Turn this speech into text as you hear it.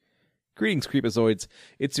Greetings, Creepazoids.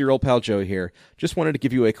 It's your old pal Joe here. Just wanted to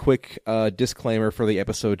give you a quick disclaimer for the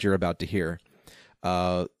episode you're about to hear.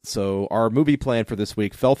 So our movie plan for this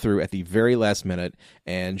week fell through at the very last minute,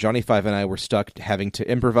 and Johnny Five and I were stuck having to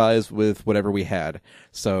improvise with whatever we had.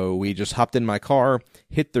 So we just hopped in my car,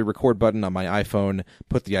 hit the record button on my iPhone,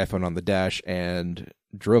 put the iPhone on the dash, and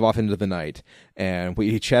drove off into the night. And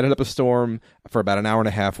we chatted up a storm for about an hour and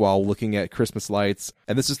a half while looking at Christmas lights,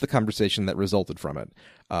 and this is the conversation that resulted from it.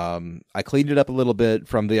 I cleaned it up a little bit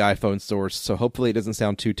from the iPhone source, so hopefully it doesn't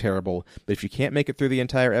sound too terrible. But if you can't make it through the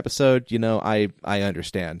entire episode, you know, I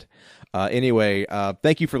understand. Anyway,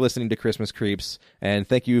 thank you for listening to Christmas Creeps, and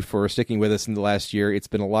thank you for sticking with us in the last year. It's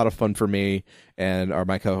been a lot of fun for me and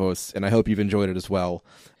my co-hosts, and I hope you've enjoyed it as well.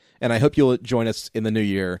 And I hope you'll join us in the new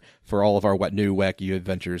year for all of our new wacky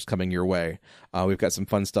adventures coming your way. We've got some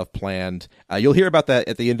fun stuff planned. You'll hear about that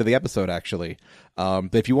at the end of the episode, actually.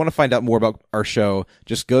 But if you want to find out more about our show,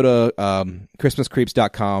 just go to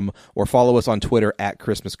ChristmasCreeps.com or follow us on Twitter at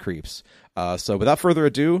ChristmasCreeps. So without further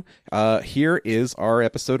ado, here is our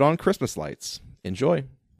episode on Christmas lights. Enjoy.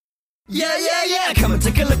 Yeah, come and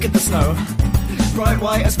take a look at the snow. Bright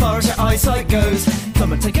white as far as your eyesight goes.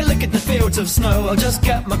 Come and take a look at the fields of snow. I'll just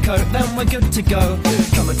get my coat, then we're good to go.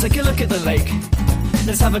 Come and take a look at the lake.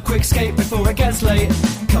 Let's have a quick skate before it gets late.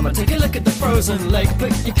 Come and take a look at the frozen lake.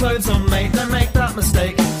 Put your clothes on, mate, don't make that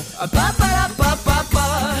mistake.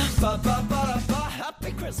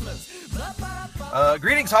 Happy Christmas.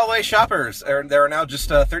 Greetings, holiday shoppers. There are now just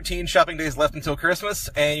 13 shopping days left until Christmas,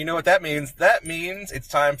 and you know what that means? That means it's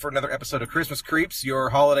time for another episode of Christmas Creeps, your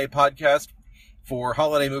holiday podcast for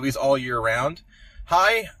holiday movies all year round.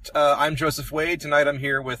 Hi, I'm Joseph Wade. Tonight I'm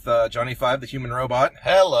here with Johnny Five, the human robot.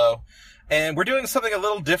 Hello. And we're doing something a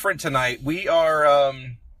little different tonight. We are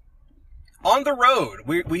on the road.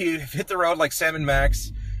 We've hit the road like Sam and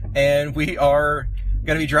Max, and we are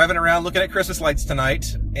going to be driving around looking at Christmas lights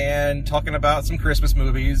tonight and talking about some Christmas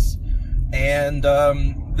movies. And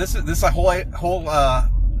this whole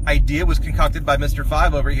idea was concocted by Mr.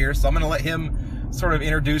 Five over here, so I'm going to let him sort of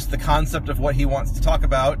introduce the concept of what he wants to talk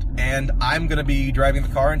about, and I'm going to be driving the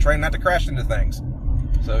car and trying not to crash into things.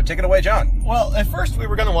 So take it away, John. Well, at first we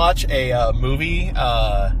were going to watch a movie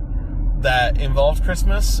that involved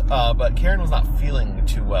Christmas, but Karen was not feeling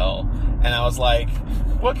too well, and I was like,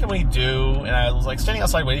 what can we do? And I was like standing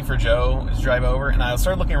outside waiting for Joe to drive over, and I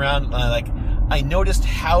started looking around, and I noticed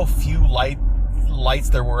how few lights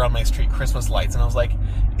there were on my street, Christmas lights, and I was like,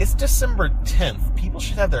 it's December 10th. People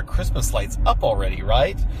should have their Christmas lights up already,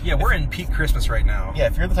 right? Yeah, we're in peak Christmas right now. Yeah,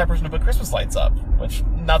 if you're the type of person to put Christmas lights up, which,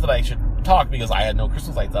 not that I should talk because I had no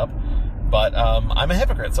Christmas lights up, but I'm a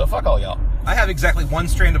hypocrite, so fuck all y'all. I have exactly one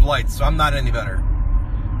strand of lights, so I'm not any better.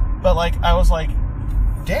 But, I was like,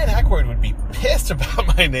 Dan Aykroyd would be pissed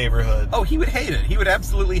about my neighborhood. Oh, he would hate it. He would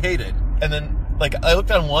absolutely hate it. And then, I looked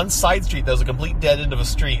on one side street that was a complete dead end of a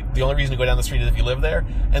street. The only reason to go down the street is if you live there.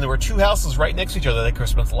 And there were two houses right next to each other that had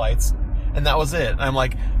Christmas lights. And that was it. And I'm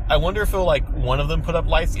like, I wonder if one of them put up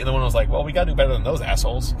lights, the other one was like, well, we gotta do better than those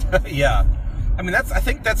assholes. Yeah. I mean, I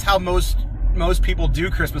think that's how most people do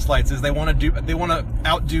Christmas lights, is they want to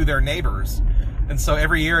outdo their neighbors. And so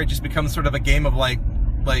every year it just becomes sort of a game of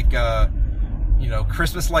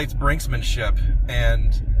Christmas lights brinksmanship.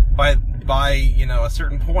 And by a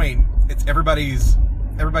certain point, it's everybody's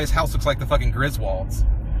house looks like the fucking Griswolds.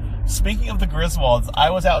 Speaking of the Griswolds, I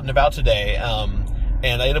was out and about today, and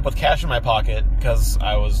I ended up with cash in my pocket because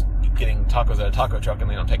I was getting tacos at a taco truck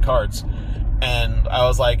and they don't take cards. And I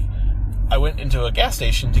was like, I went into a gas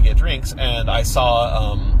station to get drinks, and I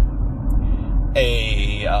saw in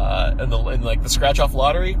the scratch-off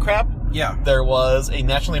lottery crap. Yeah. There was a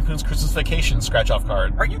National Lampoon's Christmas Vacation scratch-off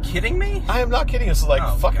card. Are you kidding me? I am not kidding. This is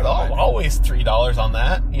fuck it all. I'll waste $3 on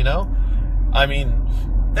that, you know? I mean...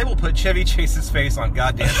 They will put Chevy Chase's face on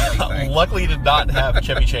goddamn anything. Luckily, it did not have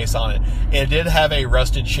Chevy Chase on it. It did have a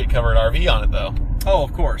rusted, shit-covered RV on it, though. Oh,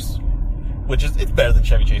 of course. It's better than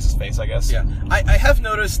Chevy Chase's face, I guess. Yeah. I have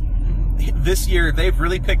noticed this year they've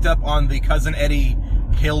really picked up on the Cousin Eddie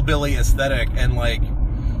hillbilly aesthetic, and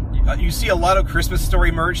you see a lot of Christmas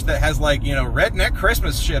Story merch that has redneck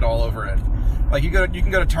Christmas shit all over it. You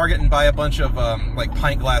can go to Target and buy a bunch of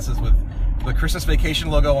pint glasses with the Christmas Vacation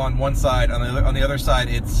logo on one side. On the other side,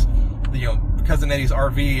 it's Cousin Eddie's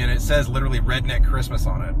RV, and it says literally redneck Christmas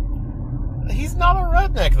on it. He's not a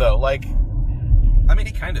redneck though. I mean,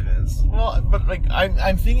 he kind of is. Well, but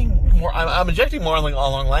I'm thinking more. I'm injecting more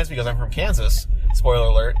along lines because I'm from Kansas. Spoiler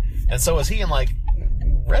alert. And so is he. And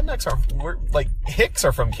rednecks Hicks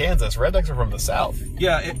are from Kansas. Rednecks are from the South.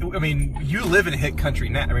 Yeah, you live in hick country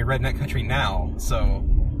now. Redneck country now. So.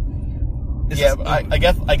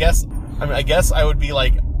 I guess I would be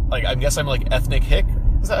like, I guess I'm like ethnic hick.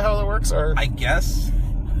 Is that how it works? Or I guess.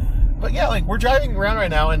 But yeah, like, we're driving around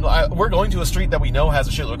right now, and we're going to a street that we know has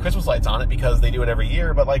a shitload of Christmas lights on it because they do it every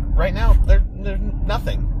year. But like right now, there's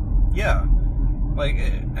nothing. Yeah. Like,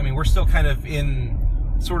 I mean, we're still kind of in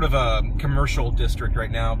sort of a commercial district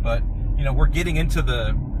right now, but you know, we're getting into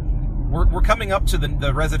we're coming up to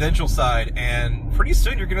the residential side, and pretty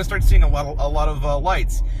soon you're going to start seeing a lot of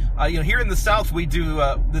lights. You know, here in the South, we do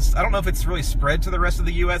this. I don't know if it's really spread to the rest of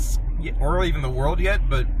the U.S. or even the world yet,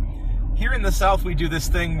 but here in the South, we do this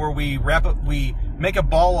thing where we make a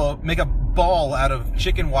ball out of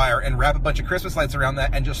chicken wire and wrap a bunch of Christmas lights around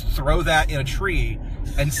that and just throw that in a tree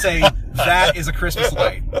and say that is a Christmas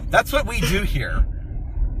light. That's what we do here.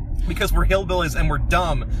 Because we're hillbillies and we're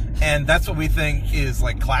dumb, and that's what we think is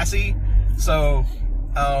like classy. So,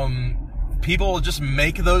 people just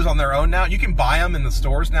make those on their own now. You can buy them in the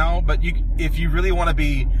stores now, but if you really want to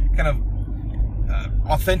be kind of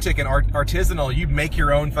authentic and artisanal, you make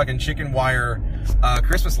your own fucking chicken wire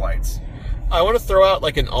Christmas lights. I want to throw out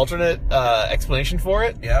like an alternate explanation for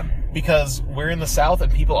it. Yeah. Because we're in the South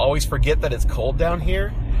and people always forget that it's cold down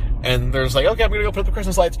here. And there's like, okay, I'm going to go put up the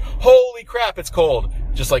Christmas lights. Holy crap, it's cold.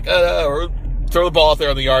 Just like, or throw the ball out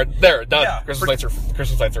there in the yard. There, done. Yeah, Christmas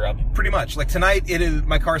lights are up. Pretty much. Like tonight,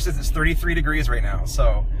 my car says it's 33 degrees right now.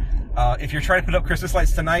 So, if you're trying to put up Christmas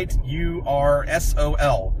lights tonight, you are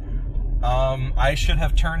SOL. I should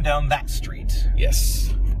have turned down that street.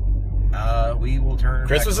 Yes. We will turn.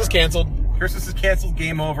 Christmas is canceled. Christmas is canceled.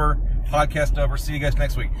 Game over. Podcast over. See you guys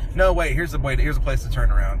next week. No, wait. Here's a place to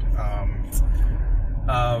turn around.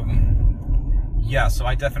 Yeah, so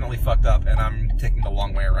I definitely fucked up, and I'm taking the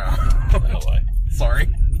long way around. Oh, boy. Sorry.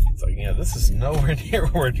 It's like, yeah, this is nowhere near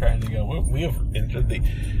where we're trying to go. We have entered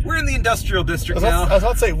We're in the industrial district now. I was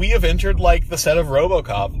about to say, we have entered, like, the set of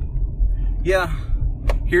RoboCop. Yeah.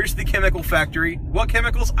 Here's the chemical factory. What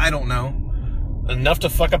chemicals? I don't know. Enough to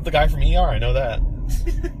fuck up the guy from ER, I know that.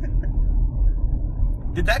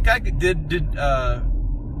 Did that guy,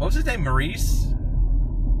 what was his name, Maurice?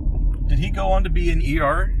 Did he go on to be in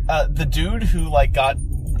ER? The dude who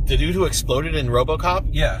exploded in RoboCop?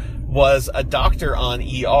 Yeah. Was a doctor on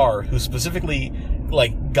ER who specifically,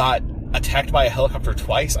 like, got attacked by a helicopter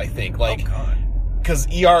twice, I think. Like, oh, God. Because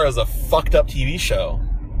ER is a fucked up TV show.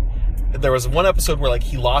 There was one episode where, like,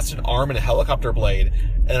 he lost an arm in a helicopter blade,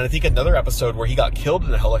 and I think another episode where he got killed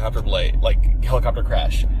in a helicopter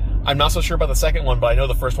crash. I'm not so sure about the second one, but I know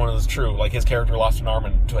the first one is true. Like, his character lost an arm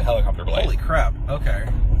into a helicopter blade. Holy crap. Okay.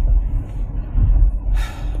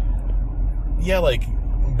 Yeah, like,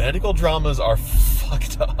 medical dramas are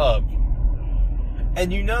fucked up.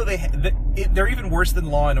 And you know they're even worse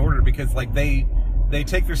than Law and Order because, like, they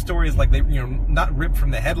take their stories, like, they, you know, not ripped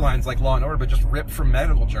from the headlines like Law and Order, but just ripped from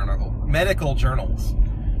medical journals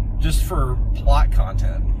just for plot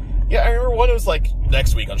content. Yeah, I remember one, it was like,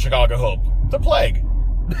 next week on Chicago Hope, the plague.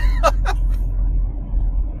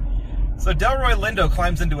 So Delroy Lindo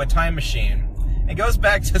climbs into a time machine and goes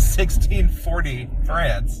back to 1640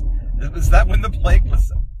 France. Is that when the plague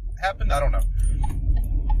happened? I don't know.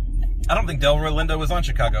 I don't think Delroy Lindo was on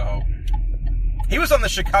Chicago Hope. He was on the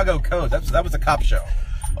Chicago Code. That was a cop show.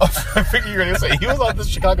 Oh, I figured you were going to say he was on the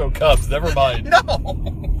Chicago Cubs. Never mind.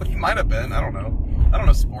 No, he might have been. I don't know. I don't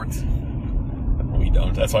know sports. We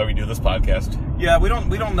don't. That's why we do this podcast. Yeah, we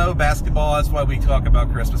don't know basketball. That's why we talk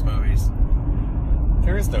about Christmas movies.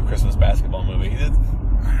 There is no Christmas basketball movie.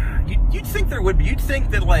 You'd think there would be. You'd think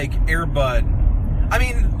that, like, Air Bud. I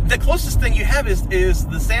mean, the closest thing you have is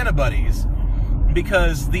the Santa Buddies,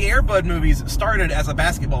 because the Air Bud movies started as a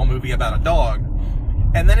basketball movie about a dog,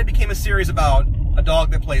 and then it became a series about a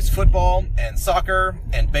dog that plays football and soccer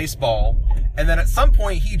and baseball, and then at some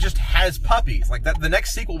point he just has puppies. Like that, the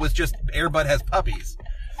next sequel was just Air Bud has puppies,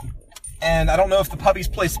 and I don't know if the puppies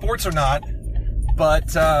play sports or not,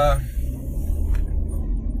 but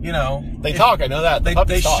you know, they talk. I know that they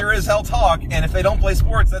talk. Sure as hell talk, and if they don't play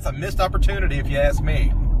sports, that's a missed opportunity, if you ask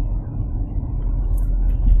me.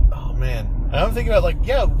 Oh man, I'm thinking about, like,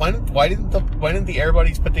 yeah, why didn't the Air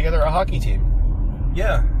Buddies put together a hockey team?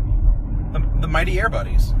 Yeah, the mighty Air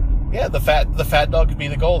Buddies. Yeah, the fat dog could be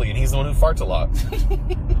the goalie, and he's the one who farts a lot.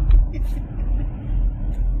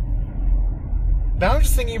 Now I'm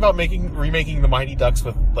just thinking about remaking the Mighty Ducks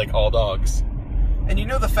with, like, all dogs. And you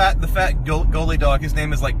know the fat goalie dog, his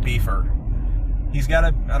name is, like, Beefer. He's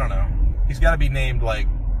gotta, I don't know, he's gotta be named, like,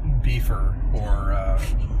 Beefer or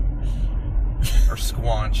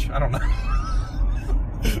Squanch. I don't know.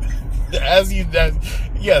 Yes, you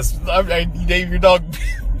name your dog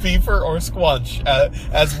Beefer or Squanch,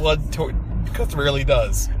 as one customarily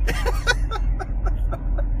does.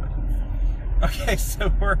 Okay,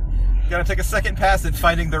 so Gotta take a second pass at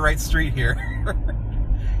finding the right street here.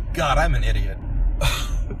 God, I'm an idiot.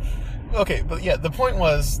 Okay, but yeah, the point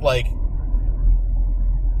was, like...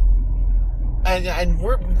 And I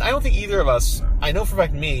don't think either of us, I know for a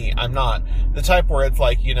fact me, I'm not, the type where it's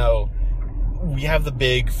like, you know, we have the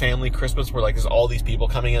big family Christmas where, like, there's all these people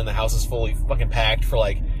coming in, the house is fully fucking packed for,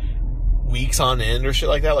 like, weeks on end or shit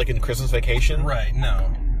like that, like in Christmas Vacation. Right,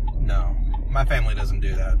 no. My family doesn't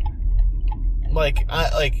do that.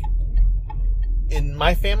 In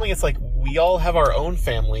my family, it's like, we all have our own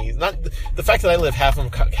family. Not the fact that I live half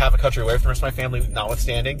a country away from the rest of my family,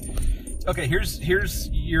 notwithstanding. Okay, here's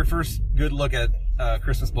your first good look at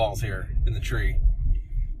Christmas balls here in the tree.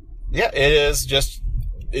 Yeah, it is just,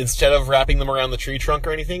 instead of wrapping them around the tree trunk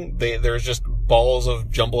or anything, there's just balls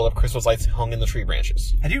of jumbled up Christmas lights hung in the tree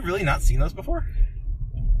branches. Had you really not seen those before?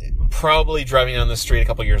 Probably driving down the street a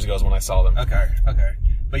couple years ago is when I saw them. Okay.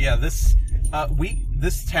 But yeah, this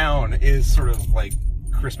town is sort of like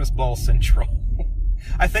Christmas ball central.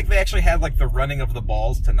 I think they actually had like the running of the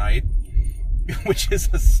balls tonight, which is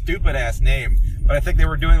a stupid ass name, but I think they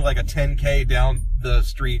were doing like a 10K down the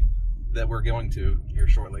street that we're going to here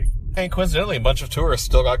shortly. And coincidentally, a bunch of tourists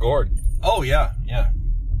still got gored. Oh yeah.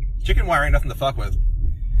 Chicken wire ain't nothing to fuck with.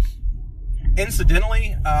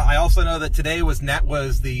 Incidentally, I also know that today was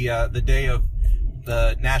the day of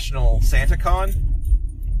the National SantaCon,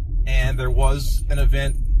 and there was an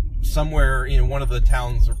event somewhere in one of the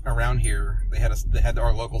towns around here. They had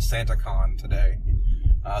our local SantaCon today,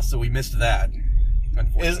 so we missed that.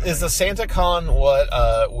 Is the SantaCon what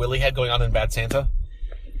Willie had going on in Bad Santa?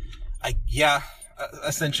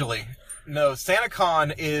 Essentially. No,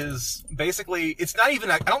 SantaCon is basically, it's not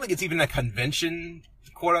even, I don't think it's even a convention,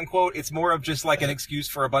 quote unquote. It's more of just like an excuse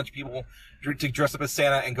for a bunch of people to dress up as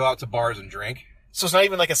Santa and go out to bars and drink. So it's not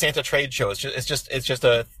even like a Santa trade show. It's just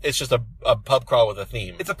a pub crawl with a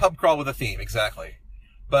theme. It's a pub crawl with a theme, exactly.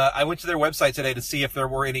 But I went to their website today to see if there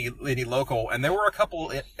were any local, and there were a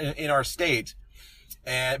couple in our state,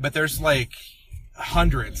 but there's like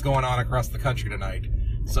hundreds going on across the country tonight.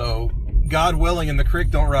 So, God willing, and the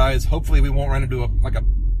creek don't rise, hopefully we won't run into a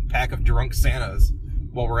pack of drunk Santas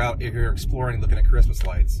while we're out here exploring, looking at Christmas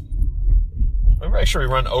lights. I'm pretty sure we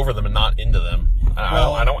run over them and not into them.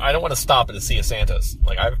 Well, I don't want to stop at a sea of Santas.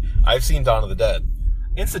 Like I've seen Dawn of the Dead.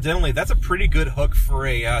 Incidentally, that's a pretty good hook for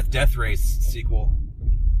a Death Race sequel.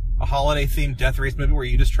 A holiday-themed Death Race movie where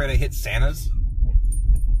you just try to hit Santas.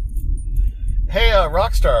 Hey,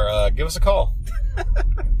 Rockstar, give us a call.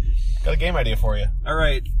 Got a game idea for you. All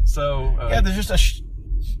right, so yeah, there's just a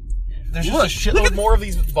shitload more of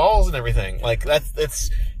these balls and everything. Like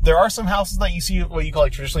there are some houses that you see what you call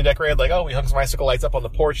like traditionally decorated, like, oh, we hung some icicle lights up on the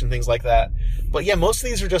porch and things like that. But yeah, most of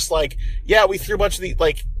these are just like, yeah, we threw a bunch of these,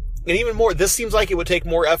 like, and even more. This seems like it would take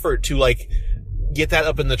more effort to like get that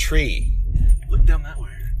up in the tree. Look down that way.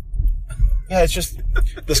 Yeah, it's just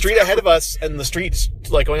the street ahead of us and the streets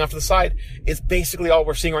like going off to the side. It's basically all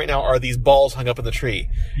we're seeing right now are these balls hung up in the tree,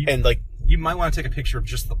 and like you might want to take a picture of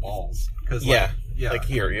just the balls, because like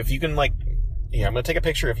here, if you can like, yeah, I'm gonna take a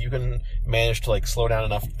picture if you can manage to like slow down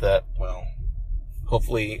enough that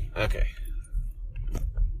hopefully okay.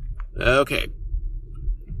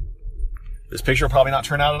 This picture will probably not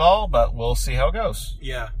turn out at all, but we'll see how it goes.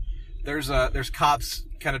 Yeah, there's cops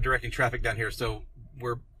kind of directing traffic down here, so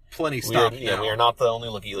we're plenty stopped. We are not the only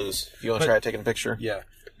looky-loos. If you want to try taking a picture. Yeah.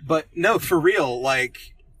 But no, for real, like,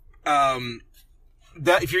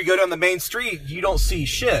 that if you go down the main street, you don't see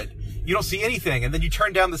shit. You don't see anything. And then you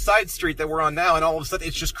turn down the side street that we're on now, and all of a sudden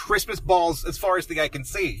it's just Christmas balls as far as the eye can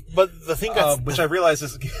see. But the thing which I realize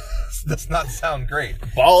does not sound great.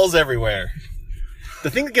 Balls everywhere. The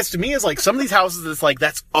thing that gets to me is, like, some of these houses, it's like,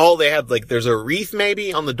 that's all they had. Like, there's a wreath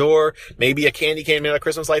maybe on the door, maybe a candy cane made out of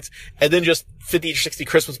Christmas lights, and then just 50 or 60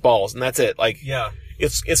 Christmas balls, and that's it. Like, yeah.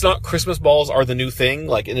 It's not Christmas balls are the new thing,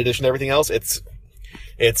 like, in addition to everything else.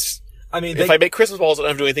 I mean, if I make Christmas balls, I don't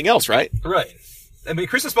have to do anything else, right? Right. I mean,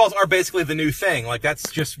 Christmas balls are basically the new thing. Like,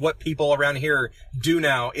 that's just what people around here do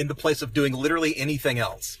now in the place of doing literally anything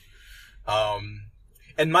else.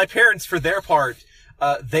 And my parents, for their part,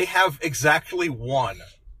 they have exactly one.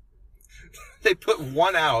 They put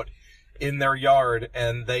one out in their yard,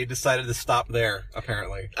 and they decided to stop there,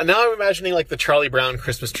 apparently. And now I'm imagining, like, the Charlie Brown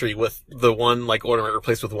Christmas tree with the one, like, ornament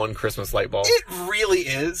replaced with one Christmas light bulb. It really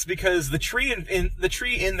is, because the tree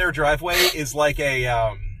in their driveway is like a,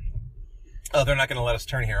 oh, they're not going to let us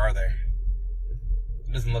turn here, are they?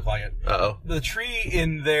 It doesn't look like it. Uh-oh. The tree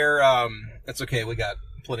in their, that's okay, we got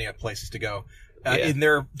plenty of places to go. In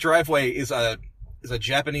their driveway is a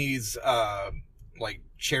Japanese, like,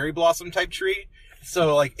 cherry blossom type tree.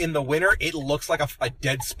 So, like, in the winter, it looks like a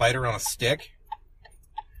dead spider on a stick.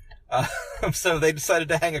 So they decided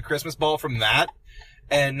to hang a Christmas ball from that.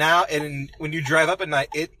 And now, when you drive up at night,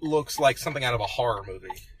 it looks like something out of a horror movie.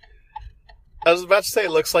 I was about to say,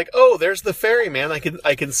 it looks like, oh, there's the ferryman. I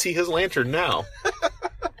can see his lantern now.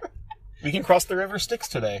 We can cross the river Styx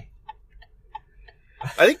today.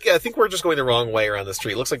 I think we're just going the wrong way around the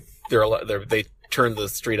street. It looks like they turned the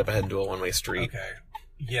street up ahead into a one-way street. Okay.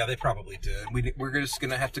 Yeah, they probably did. We're just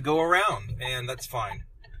going to have to go around, and that's fine.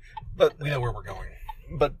 But we know where we're going.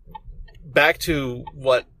 But back to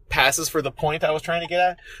what passes for the point I was trying to get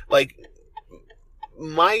at. Like,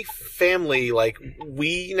 my family, like,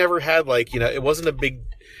 we never had, like, it wasn't a big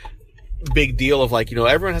deal of, like,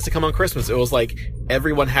 everyone has to come on Christmas. It was like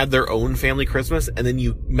everyone had their own family Christmas, and then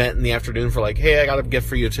you met in the afternoon for, like, hey, I got a gift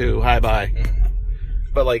for you too. Hi, bye.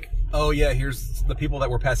 But, like, oh yeah, here's the people that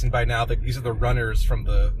we're passing by now. These are the runners from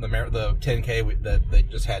the 10K that they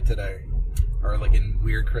just had today, or like in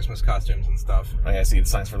weird Christmas costumes and stuff. Oh, yeah, I see the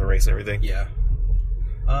signs for the race and everything. Yeah.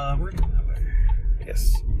 We're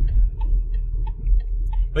yes.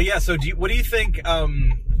 But yeah, so what do you think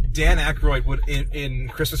Dan Aykroyd would in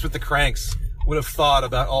Christmas with the Cranks would have thought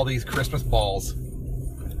about all these Christmas balls?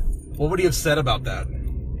 What would he have said about that?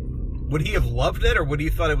 Would he have loved it, or would he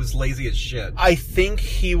have thought it was lazy as shit? I think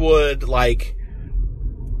he would, like,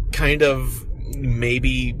 kind of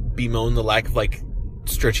maybe bemoan the lack of, like,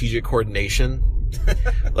 strategic coordination.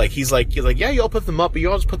 Like, he's like, yeah, you all put them up, but you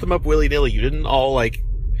all just put them up willy-nilly. You didn't all, like...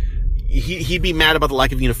 He'd be mad about the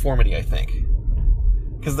lack of uniformity, I think.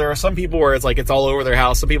 Because there are some people where it's like it's all over their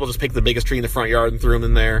house. Some people just picked the biggest tree in the front yard and threw them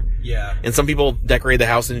in there. Yeah. And some people decorated the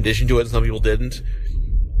house in addition to it, and some people didn't.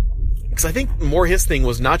 Because I think more his thing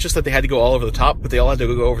was not just that they had to go all over the top, but they all had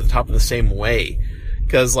to go over the top in the same way.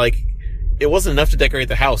 Because, like, it wasn't enough to decorate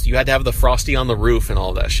the house. You had to have the frosty on the roof and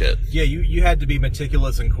all that shit. Yeah, you had to be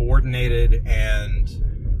meticulous and coordinated, and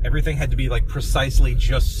everything had to be, like, precisely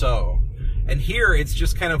just so. And here, it's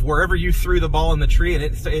just kind of wherever you threw the ball in the tree and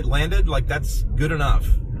it landed, like, that's good enough.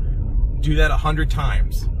 Do that 100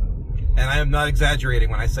 times. And I am not exaggerating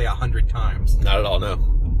when I say 100 times. Not at all, no.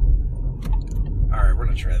 Alright, we're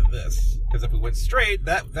gonna try this. Because if we went straight,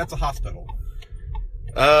 that's a hospital.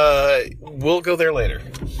 We'll go there later.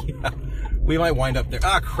 Yeah. We might wind up there.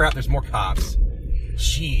 Ah, crap, there's more cops.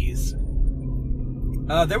 Jeez.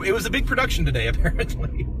 It was a big production today,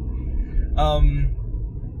 apparently.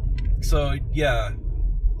 So, yeah,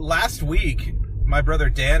 last week, my brother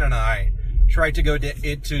Dan and I tried to go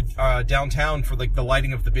into downtown for, like, the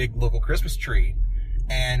lighting of the big local Christmas tree.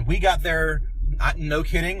 And we got there, no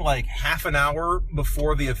kidding, like half an hour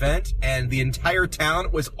before the event, and the entire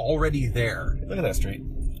town was already there. Look at that street.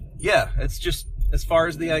 Yeah, it's just as far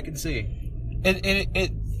as the eye can see.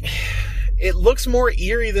 It looks more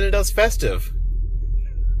eerie than it does festive.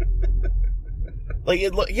 Like,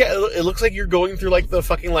 it looks like you're going through, like, the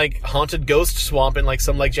fucking, like, haunted ghost swamp in, like,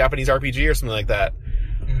 some, like, Japanese RPG or something like that.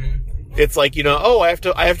 Mm-hmm. It's like, I have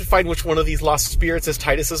to find which one of these lost spirits is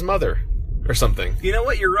Titus's mother, or something. You know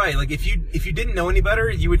what? You're right. Like, if you didn't know any better,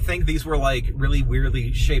 you would think these were, like, really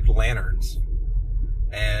weirdly shaped lanterns.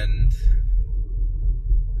 And...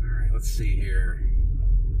 Alright, let's see here.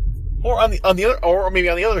 Or maybe on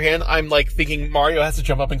the other hand, I'm, like, thinking Mario has to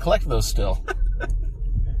jump up and collect those still.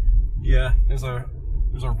 Yeah, there's a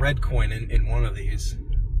red coin in one of these.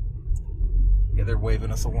 Yeah, they're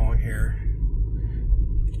waving us along here.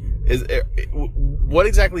 What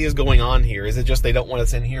exactly is going on here? Is it just they don't want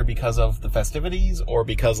us in here because of the festivities, or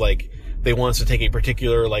because, like, they want us to take a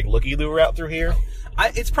particular, like, looky-loo route through here?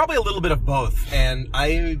 It's probably a little bit of both, and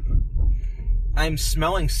I'm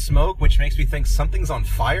smelling smoke, which makes me think something's on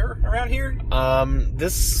fire around here.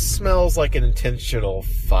 This smells like an intentional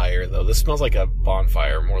fire, though. This smells like a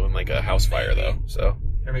bonfire more than like a house fire, though. So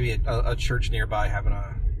there may be a church nearby having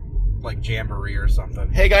a, like, jamboree or something.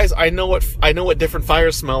 Hey guys, I know what different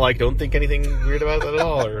fires smell like. Don't think anything weird about that at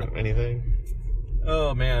all, or anything.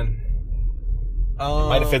 Oh man.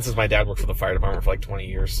 My defense is my dad worked for the fire department for like 20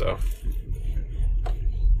 years, so.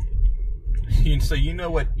 So you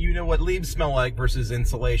know what leaves smell like versus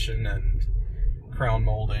insulation and crown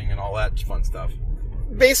molding and all that fun stuff.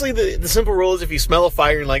 Basically, the simple rule is if you smell a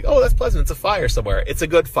fire, you're like, oh, that's pleasant, it's a fire somewhere. It's a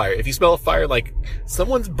good fire. If you smell a fire like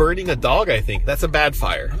someone's burning a dog, I think, that's a bad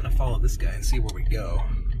fire. I'm going to follow this guy and see where we go.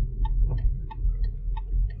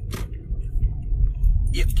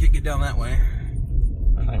 Yep, can't get down that way.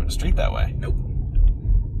 There's not even a street that way. Nope.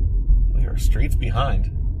 There are streets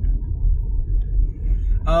behind.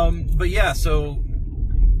 But yeah, so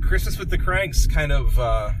Christmas with the Cranks kind of,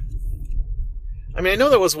 I mean, I know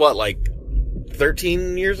that was, what, like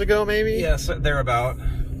 13 years ago, maybe? Yeah, so thereabout.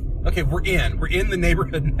 Okay, we're in the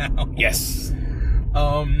neighborhood now. Yes.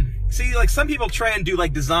 See, like, some people try and do,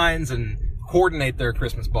 like, designs and coordinate their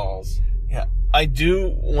Christmas balls. Yeah. I do,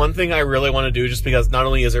 one thing I really want to do, just because not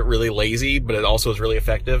only is it really lazy, but it also is really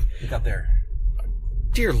effective. Look out there.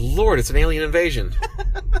 Dear Lord, it's an alien invasion.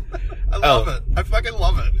 I love it. I fucking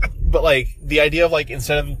love it. But, like, the idea of, like,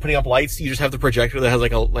 instead of putting up lights, you just have the projector that has,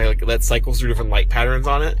 like that cycles through different light patterns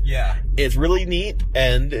on it. Yeah. It's really neat,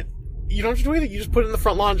 and you don't have to do anything. You just put it in the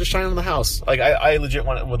front lawn, just shine it on the house. Like, I legit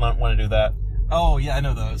would want to do that. Oh, yeah, I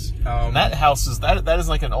know those. That house is, that is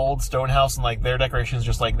like an old stone house, and, like, their decorations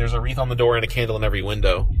just, like, there's a wreath on the door and a candle in every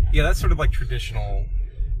window. Yeah, that's sort of, like, traditional...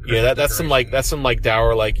 Yeah, that's some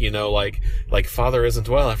dour, like, you know, like father isn't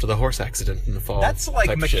well after the horse accident in the fall. That's like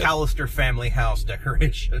McAllister shit. Family House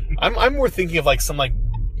decoration. I'm more thinking of like some like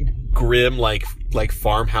grim like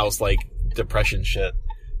farmhouse like depression shit.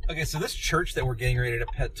 Okay, so this church that we're getting ready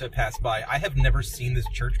to pass by, I have never seen this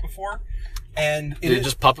church before, and did it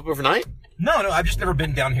just pop up overnight? No, I've just never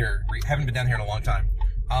been down here. Haven't been down here in a long time.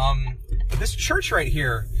 But this church right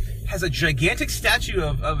here has a gigantic statue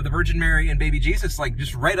of the Virgin Mary and baby Jesus, like,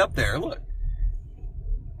 just right up there. Look.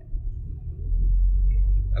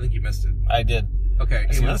 I think you missed it. I did. Okay.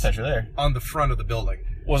 I see another statue there. On the front of the building.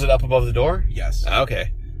 Was it up above the door? Yes.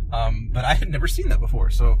 Okay. But I had never seen that before,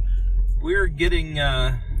 so we're getting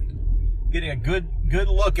a good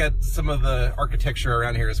look at some of the architecture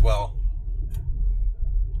around here as well.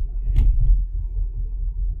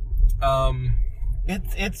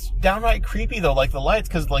 It's downright creepy though, like the lights,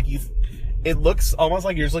 because like it looks almost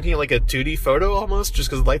like you're just looking at like a 2D photo almost, just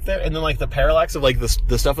because the light there, and then like the parallax of like the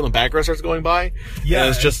stuff in the background starts going by. Yeah, and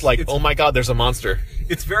it's just like, oh my god, there's a monster.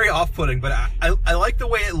 It's very off-putting, but I like the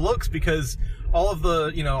way it looks because all of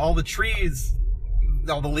the all the trees,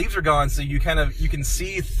 all the leaves are gone, so you can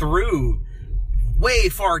see through way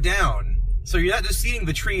far down. So you're not just seeing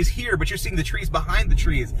the trees here, but you're seeing the trees behind the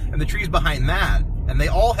trees, and the trees behind that, and they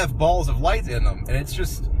all have balls of light in them, and it's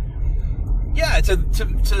just, yeah,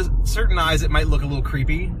 to certain eyes it might look a little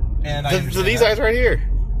creepy, and to these eyes right here.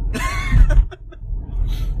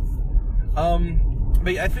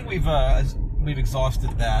 But I think we've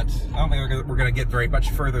exhausted that. I don't think we're gonna get very much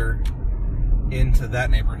further into that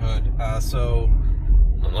neighborhood. So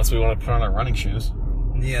unless we want to put on our running shoes.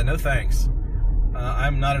 Yeah, no thanks.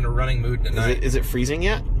 I'm not in a running mood tonight. Is it freezing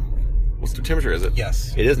yet? What's the temperature, is it?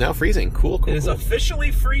 Yes. It is now freezing. Cool. It is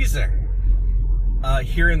officially freezing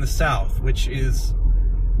here in the south, which is,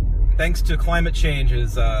 thanks to climate change,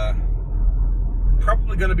 is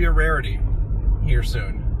probably going to be a rarity here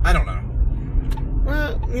soon. I don't know.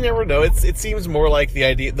 Well, you never know. It seems more like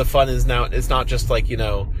the fun is now, it's not just like,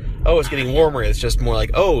 oh, it's getting warmer. It's just more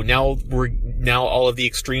like, oh, now all of the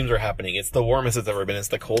extremes are happening. It's the warmest it's ever been. It's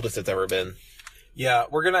the coldest it's ever been. Yeah,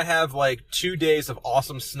 we're going to have like 2 days of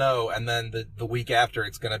awesome snow, and then the week after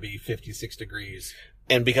it's going to be 56 degrees.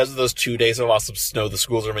 And because of those 2 days of awesome snow, the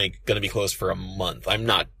schools are going to be closed for a month. I'm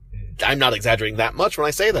not exaggerating that much when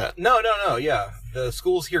I say that. No, yeah. The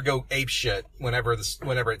schools here go ape shit whenever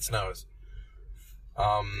it snows.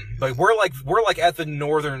 But we're like at the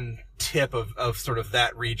northern tip of sort of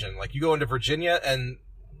that region. Like, you go into Virginia and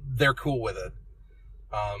they're cool with it.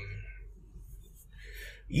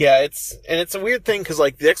 Yeah, it's a weird thing because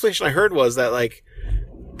like the explanation I heard was that like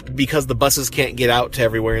because the buses can't get out to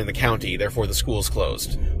everywhere in the county, therefore the school's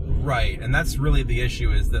closed. Right, and that's really the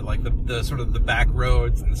issue, is that like the sort of the back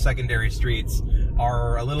roads and the secondary streets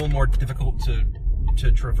are a little more difficult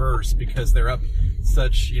to traverse because they're up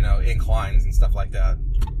such inclines and stuff like that.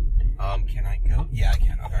 Can I go? Yeah, I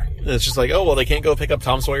can. Okay. And it's just like, oh well, they can't go pick up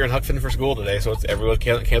Tom Sawyer and Huck Finn for school today, so everyone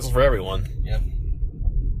cancels for everyone. Yep.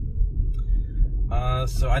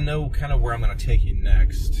 So I know kind of where I'm going to take you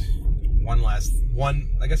next. I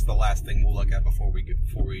guess the last thing we'll look at before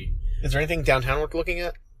we. Is there anything downtown worth looking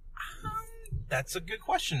at? That's a good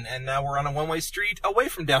question. And now we're on a one-way street away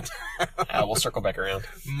from downtown. We'll circle back around.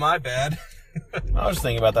 My bad. I was just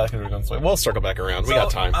thinking about that because we were going this way. We'll circle back around. We got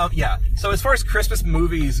time. Yeah. So as far as Christmas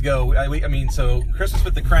movies go, so Christmas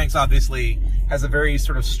with the Cranks obviously has a very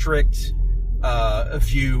sort of strict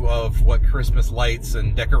view of what Christmas lights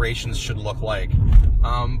and decorations should look like.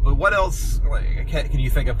 But what else can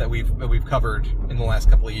you think of that we've covered in the last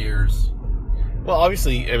couple of years? Well,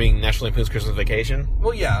 obviously, National Lampoon's Christmas Vacation.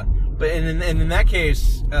 Well, yeah, but in that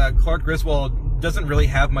case, Clark Griswold doesn't really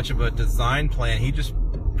have much of a design plan. He just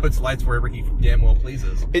puts lights wherever he damn well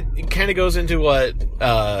pleases. It kind of goes into what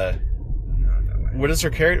is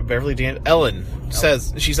her character, Ellen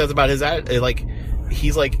says. She says about his like.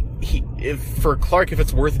 He's like, for Clark, if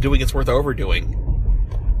it's worth doing, it's worth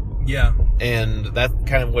overdoing. Yeah. And that's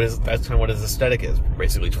kind of what his aesthetic is.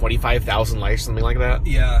 Basically 25,000 lights, something like that.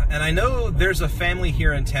 Yeah, and I know there's a family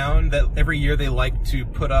here in town that every year they like to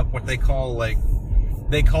put up what they call it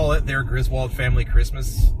their Griswold family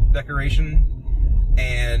Christmas decoration.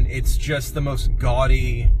 And it's just the most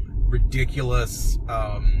gaudy, ridiculous,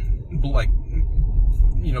 blow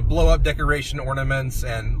up decoration ornaments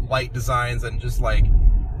and light designs, and just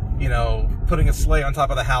putting a sleigh on top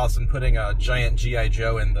of the house and putting a giant G.I.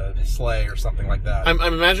 Joe in the sleigh or something like that. I'm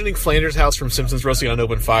imagining Flanders' house from Simpsons Roasting on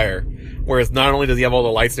Open Fire, where not only does he have all the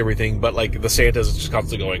lights and everything, but the Santa's just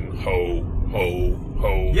constantly going ho ho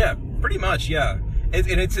ho. Yeah, pretty much. Yeah,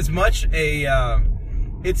 it's as much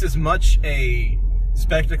a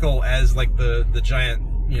spectacle as the giant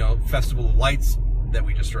festival of lights that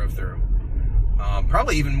we just drove through.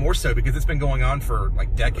 Probably even more so because it's been going on for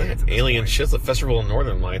decades. Alien shit's a festival of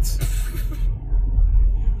Northern Lights.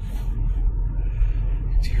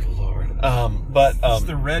 Dear Lord.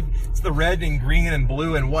 It's the red and green and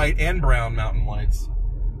blue and white and brown mountain lights.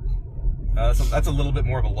 That's a little bit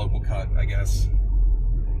more of a local cut, I guess.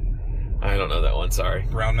 I don't know that one. Sorry.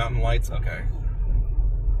 Brown mountain lights. Okay.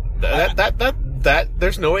 That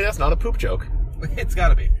there's no way that's not a poop joke. It's got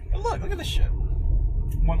to be. Look at this shit.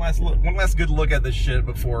 One last good look at this shit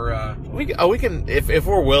before. We can if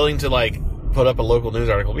we're willing to put up a local news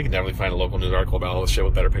article, we can definitely find a local news article about all this shit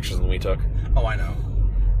with better pictures than we took. Oh, I know.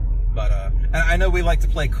 But and I know we like to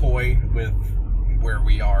play coy with where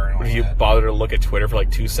we are and all If you that. bother to look at Twitter for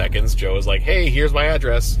 2 seconds, Joe is like, "Hey, here's my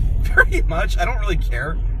address." Pretty much. I don't really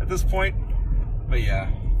care at this point. But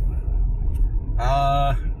yeah.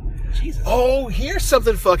 Jesus. Oh, here's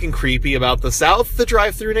something fucking creepy about the South: the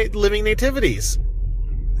drive-through living nativities.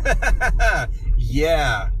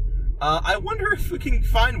 Yeah. I wonder if we can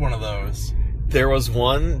find one of those. There was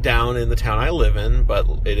one down in the town I live in, but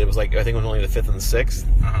it was I think it was only the 5th and the 6th.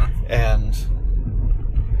 Uh-huh. And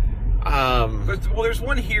there's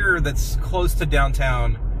one here that's close to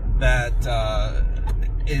downtown that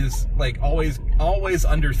is always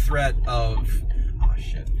under threat of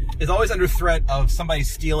is always under threat of somebody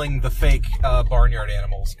stealing the fake barnyard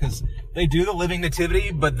animals, because they do the living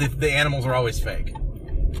nativity, but the animals are always fake.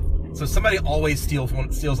 So somebody always steals one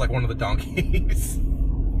of the donkeys.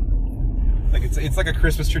 It's like a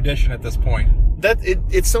Christmas tradition at this point.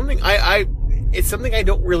 It's something it's something I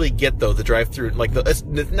don't really get though. The drive-through, it's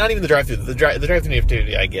not even the drive-through. The drive-through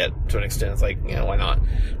nativity I get to an extent. It's why not?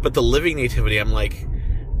 But the living nativity, I'm like,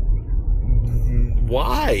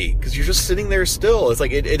 why? Because you're just sitting there still. It's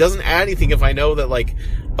it doesn't add anything if I know that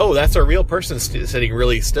oh, that's a real person sitting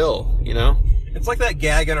really still. It's like that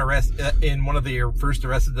gag in one of the first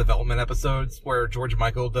Arrested Development episodes where George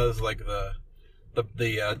Michael does the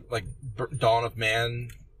Dawn of Man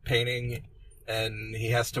painting, and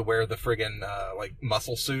he has to wear the friggin'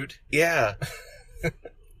 muscle suit. Yeah.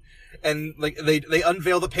 And they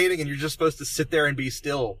unveil the painting, and you're just supposed to sit there and be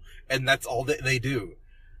still, and that's all they do,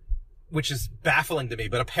 which is baffling to me,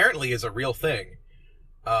 but apparently is a real thing.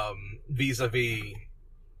 Vis-a-vis,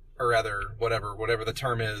 or rather, whatever the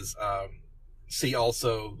term is. See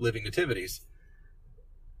also living nativities.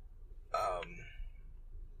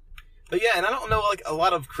 But yeah, and I don't know a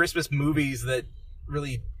lot of Christmas movies that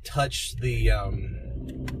really touch the.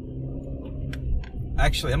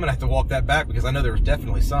 Actually, I'm gonna have to walk that back because I know there was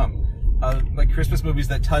definitely some Christmas movies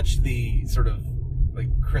that touch the sort of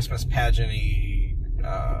Christmas pageant-y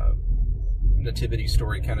nativity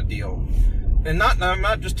story kind of deal. And I'm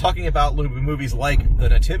not just talking about movies like The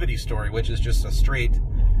Nativity Story, which is just a straight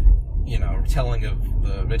telling of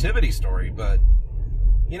the nativity story, but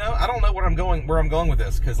I don't know where I'm going with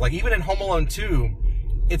this, because even in Home Alone 2,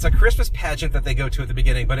 it's a Christmas pageant that they go to at the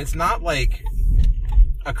beginning, but it's not a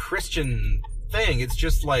Christian thing. It's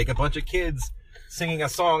just a bunch of kids singing a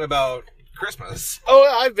song about Christmas. Oh,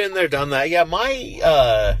 I've been there, done that. Yeah,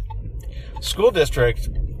 my school district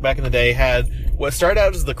back in the day had what started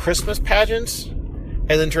out as the Christmas pageant and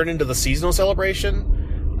then turned into the seasonal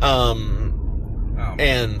celebration.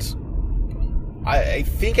 And I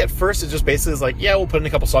think at first it just basically is we'll put in a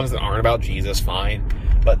couple songs that aren't about Jesus, fine.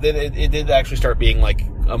 But then it did actually start being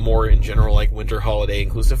a more in general winter holiday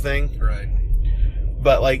inclusive thing. Right.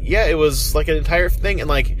 But it was an entire thing, and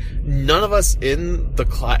none of us in the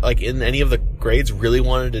class, in any of the grades, really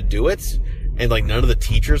wanted to do it, and none of the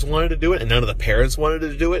teachers wanted to do it, and none of the parents wanted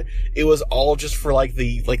to do it. It was all just for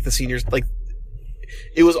the seniors.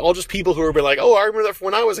 It was all just people who were oh, I remember that from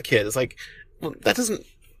when I was a kid. It's well, that doesn't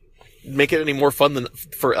make it any more fun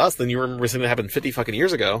for us than you remember something that happened 50 fucking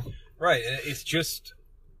years ago. Right. It's just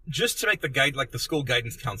to make the school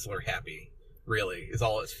guidance counselor happy, really, is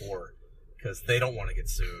all it's for. Because they don't want to get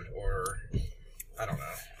sued, or I don't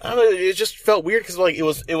know. I don't know. It just felt weird because like it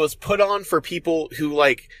was put on for people who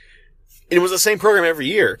like. It was the same program every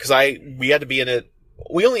year because we had to be in it.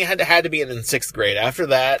 We only had to be in it in 6th grade. After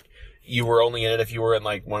that, you were only in it if you were in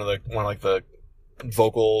like one of the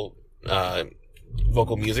vocal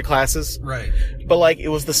music classes. Right. But like it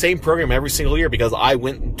was the same program every single year because I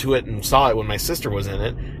went to it and saw it when my sister was in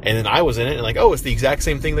it, and then I was in it, and like, oh, it's the exact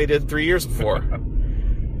same thing they did 3 years before.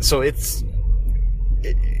 So it's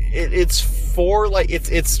for like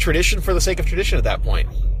it's tradition for the sake of tradition at that point.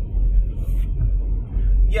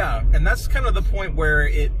 Yeah, and that's kind of the point where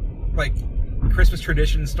it, like, Christmas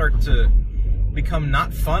traditions start to become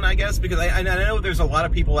not fun, I guess, because I know there's a lot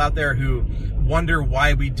of people out there who wonder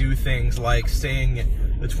why we do things like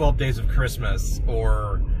sing the 12 Days of Christmas,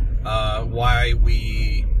 or why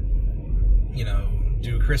we,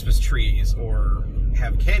 do Christmas trees, or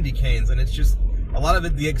have candy canes, and it's just, a lot of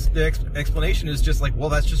it, the explanation is just like, well,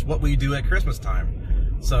 that's just what we do at Christmas time.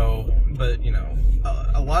 So, but,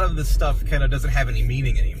 a lot of this stuff kind of doesn't have any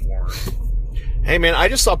meaning anymore. Hey, man, I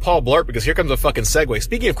just saw Paul Blart because here comes a fucking segue.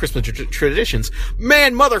 Speaking of Christmas traditions,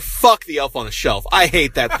 man, motherfuck the Elf on the Shelf. I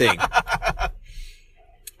hate that thing.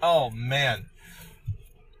 Oh, man.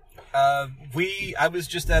 I was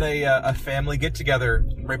just at a family get-together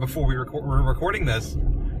right before we were recording this,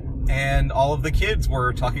 and all of the kids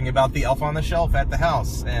were talking about the Elf on the Shelf at the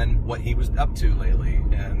house and what he was up to lately,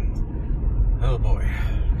 and oh boy.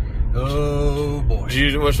 Oh boy.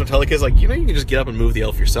 Did you tell the kids, like, you can just get up and move the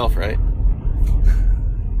elf yourself, right?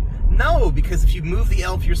 No, because if you move the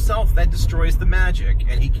elf yourself, that destroys the magic,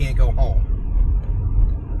 and he can't go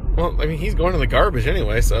home. Well, I mean, he's going to the garbage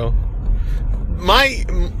anyway, so... My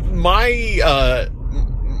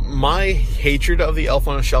hatred of the Elf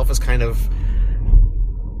on a Shelf is kind of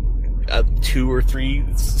 2 or 3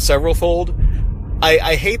 several-fold.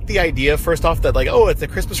 I hate the idea, first off, that, like, oh, it's a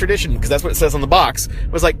Christmas tradition, because that's what it says on the box.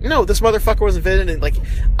 It was like, no, this motherfucker was invented in, like,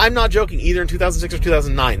 I'm not joking, either in 2006 or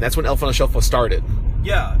 2009. That's when Elf on a Shelf was started.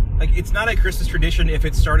 Yeah, like, it's not a Christmas tradition if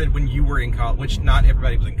it started when you were in college, which not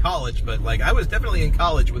everybody was in college, but, like, I was definitely in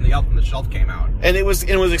college when the Elf on the Shelf came out. And it was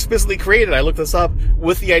explicitly created, I looked this up,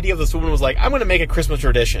 with the idea of this woman was like, I'm gonna make a Christmas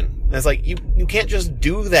tradition. And it's like, you can't just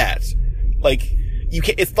do that. Like, you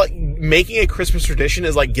can't, it's like, making a Christmas tradition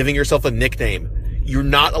is like giving yourself a nickname. You're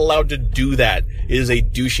not allowed to do that. It is a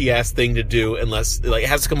douchey-ass thing to do unless, like, it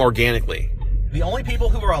has to come organically. The only people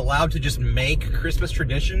who are allowed to just make Christmas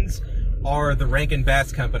traditions are the Rankin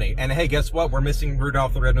Bass Company. And hey, guess what? We're missing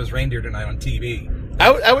Rudolph the Red-Nosed Reindeer tonight on TV.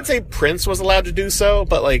 I would say Prince was allowed to do so,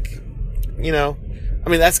 but, like, I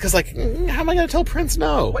mean, that's because, like, how am I going to tell Prince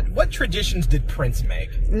no? What traditions did Prince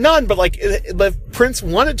make? None, but, like, if Prince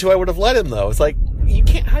wanted to, I would have let him, though. It's like, you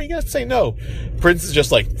can't, how are you going to say no? Prince is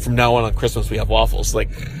just like, from now on Christmas we have waffles. Like,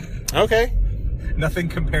 okay. Nothing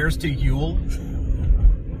compares to Yule.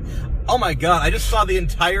 Oh my god, I just saw the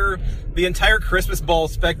entire Christmas ball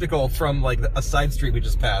spectacle from, like, a side street we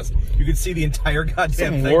just passed. You could see the entire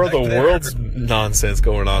goddamn thing. War of the Worlds nonsense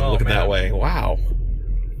going on, looking that way. Wow.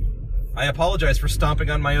 I apologize for stomping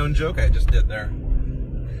on my own joke I just did there.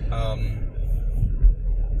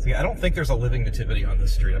 See, I don't think there's a living nativity on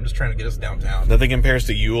this street. I'm just trying to get us downtown. Nothing compares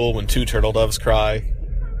to Yule when 2 turtle doves cry.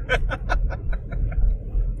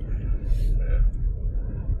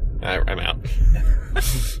 I'm out.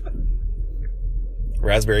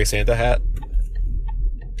 Raspberry Santa hat.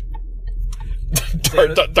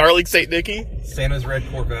 Darling Saint Nicky. Santa's red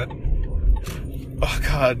Corvette. Oh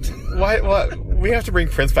God! Why? What? We have to bring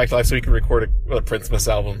Prince back to life so we can record a Prince-mas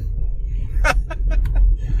album.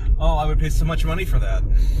 Oh, I would pay so much money for that.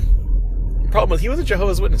 Problem was, he was a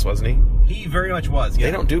Jehovah's Witness, wasn't he? He very much was, yeah.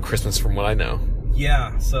 They don't do Christmas from what I know.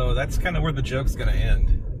 Yeah, so that's kind of where the joke's gonna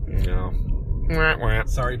end. No.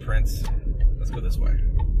 Sorry, Prince. Let's go this way.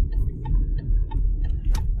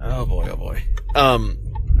 Oh boy, oh boy.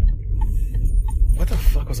 What the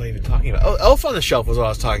fuck was I even talking about? Oh, Elf on the Shelf was what I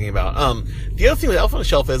was talking about. The other thing with Elf on the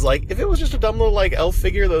Shelf is, like, if it was just a dumb little, like, elf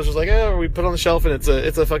figure that was just like, oh, we put on the shelf and it's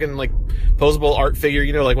a fucking, like, posable art figure,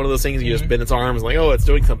 like one of those things you just bend its arms and, like, oh, it's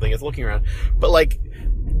doing something, it's looking around. But, like,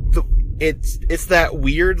 it's that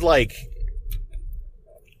weird, like,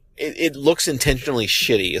 it looks intentionally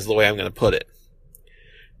shitty is the way I'm gonna put it.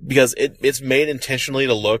 Because it's made intentionally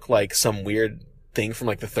to look like some weird thing from,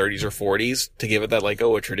 like, the 30s or 40s to give it that, like,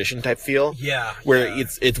 a tradition type feel. Yeah. Where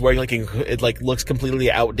it's wearing, like, it, like, looks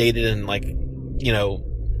completely outdated and, like,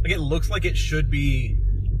 like, it looks like it should be.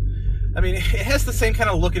 I mean, it has the same kind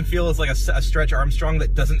of look and feel as, like, a Stretch Armstrong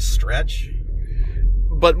that doesn't stretch.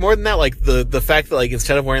 But more than that, like, the fact that, like,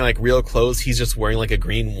 instead of wearing, like, real clothes, he's just wearing, like, a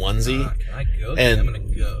green onesie. Can I go? And I'm gonna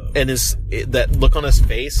go. And that look on his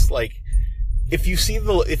face, like, if you see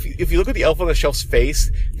if you look at the elf on the shelf's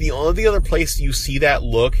face, the only other place you see that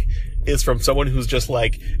look is from someone who's just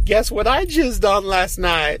like, guess what I jizzed on last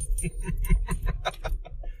night?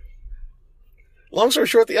 Long story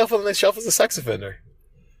short, the elf on the shelf is a sex offender.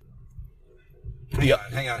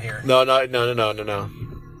 Hang on here. No.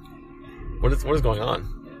 What is going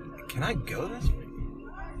on? Can I go this way?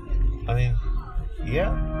 I mean,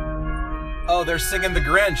 yeah. Oh, they're singing the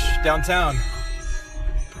Grinch downtown.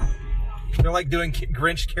 They're like doing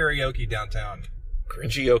Grinch karaoke downtown.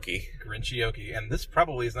 Grinchioke. And this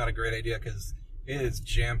probably is not a great idea because it is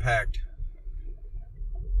jam-packed.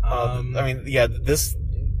 I mean, yeah, this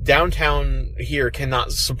downtown here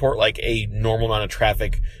cannot support like a normal amount of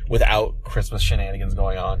traffic without Christmas shenanigans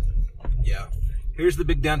going on. Yeah. Here's the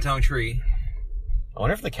big downtown tree. I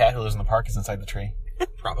wonder if the cat who lives in the park is inside the tree.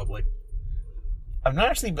 Probably. I've not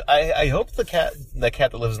actually. I hope the cat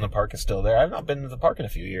that lives in the park is still there. I've not been to the park in a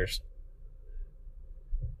few years.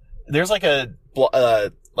 There's like a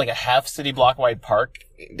half city block wide park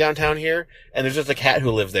downtown here, and there's just a cat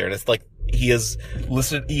who lives there, and it's like he is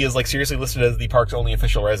like seriously listed as the park's only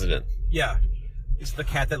official resident. Yeah, it's the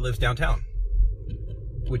cat that lives downtown,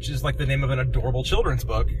 which is like the name of an adorable children's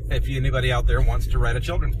book. If anybody out there wants to write a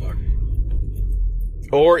children's book,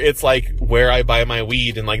 or it's like Where I Buy My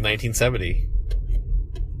Weed in like 1970.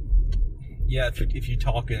 Yeah, if you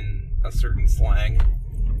talk in a certain slang.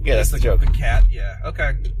 Yeah, that's the joke. The cat, yeah.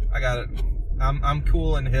 Okay, I got it. I'm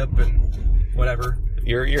cool and hip and whatever.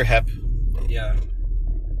 You're hep. Yeah.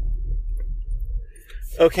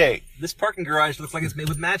 Okay. This parking garage looks like it's made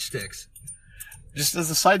with matchsticks. Just as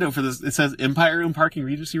a side note for this, it says Empire Room Parking,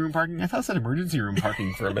 Regency Room Parking. I thought it said Emergency Room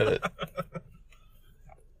Parking for a minute.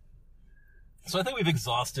 So I think we've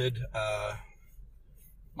exhausted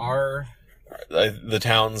our... the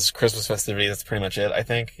town's Christmas festivity. That's pretty much it, I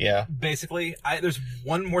think. Yeah. Basically, there's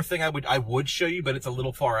one more thing I would show you, but it's a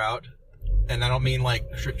little far out, and I don't mean like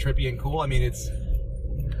trippy and cool. I mean it's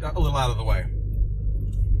a little out of the way.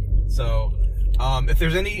 So, if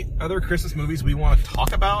there's any other Christmas movies we want to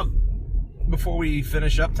talk about before we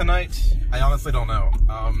finish up tonight, I honestly don't know.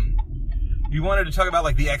 You wanted to talk about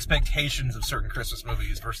like the expectations of certain Christmas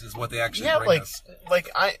movies versus what they actually bring us.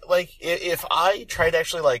 If I tried to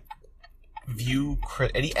actually like view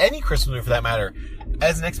any Christmas movie for that matter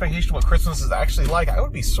as an expectation of what Christmas is actually like, I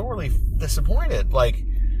would be sorely disappointed. Like,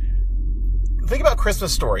 think about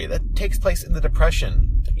Christmas Story. That takes place in the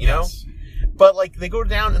Depression, you know? But like they go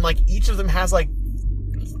down and like each of them has like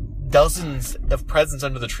dozens of presents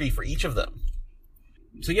under the tree for each of them.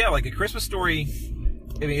 So yeah, like A Christmas Story,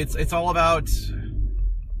 I mean it's all about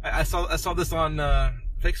I saw this on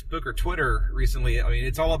Facebook or Twitter recently. I mean,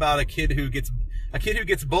 it's all about a kid who gets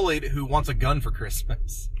bullied who wants a gun for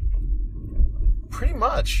Christmas. Pretty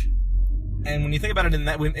much. And when you think about it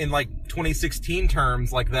in like 2016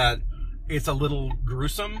 terms like that, it's a little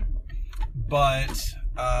gruesome. But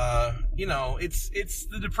you know, it's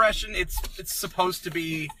the Depression. It's supposed to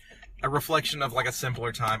be a reflection of like a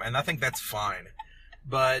simpler time, and I think that's fine.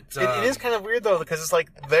 But it is kind of weird though, because it's like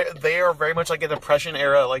they are very much like a Depression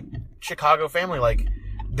era like Chicago family. Like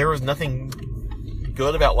there was nothing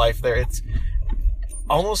good about life there. It's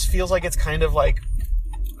almost feels like it's kind of like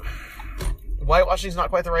whitewashing is not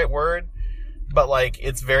quite the right word, but like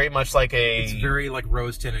it's very much like it's very like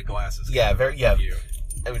rose tinted glasses. Yeah,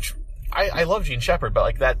 which I love Gene Shepard, but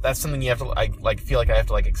like that's something you have to like feel like I have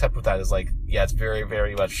to like accept with that is like it's very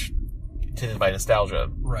very much tinted by nostalgia.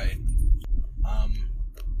 Right.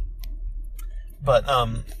 But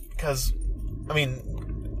because I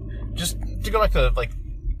mean, just to go back to like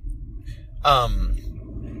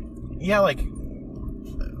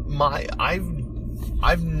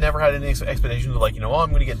I've never had any expectations of like, you know, I'm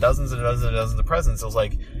going to get dozens and dozens and dozens of presents. It was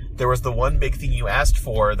like there was the one big thing you asked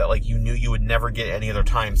for that like you knew you would never get any other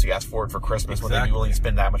time, so you asked for it for Christmas. When they'd be willing to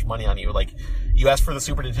spend that much money on you. Like you asked for the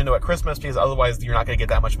Super Nintendo at Christmas because otherwise you're not going to get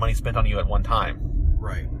that much money spent on you at one time.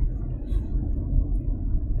 Right.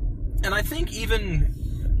 And I think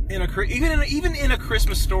even in a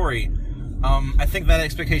Christmas Story, I think that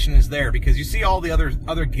expectation is there because you see all the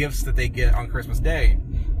other gifts that they get on Christmas Day,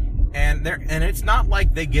 and it's not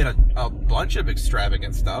like they get a bunch of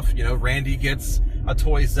extravagant stuff. You know, Randy gets a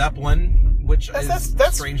toy Zeppelin, which is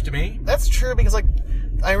strange to me. That's true because like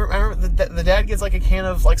I remember the dad gets like a can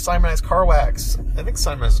of like Simonized car wax. I think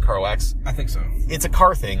Simonized car wax. I think so. It's a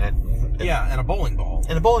car thing. Yeah, and a bowling ball.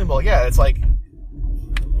 Yeah, it's like.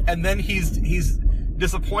 And then he's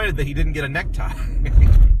disappointed that he didn't get a necktie,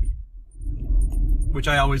 which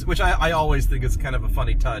I always think is kind of a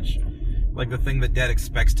funny touch, like the thing that Dad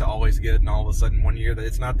expects to always get, and all of a sudden one year that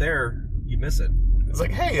it's not there, you miss it. It's like,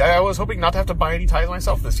 hey, I was hoping not to have to buy any ties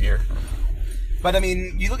myself this year. But I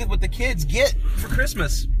mean, you look at what the kids get for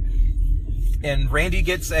Christmas, and Randy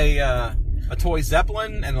gets a toy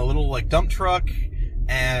Zeppelin and a little like dump truck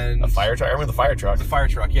and A fire truck. I remember the fire truck. the fire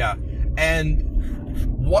truck, yeah. And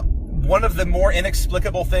one of the more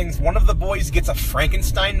inexplicable things, one of the boys gets a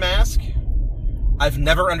Frankenstein mask. I've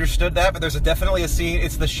never understood that, but there's definitely a scene.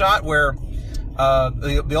 It's the shot where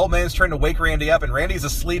the old man's trying to wake Randy up, and Randy's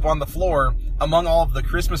asleep on the floor among all of the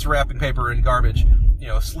Christmas wrapping paper and garbage. You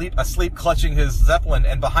know, asleep clutching his Zeppelin,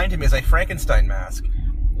 and behind him is a Frankenstein mask.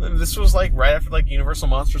 This was like right after like Universal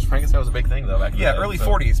Monsters. Frankenstein was a big thing though back then. Yeah, early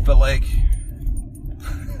 40s, but like,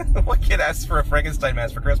 what kid asks for a Frankenstein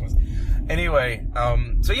mask for Christmas? Anyway,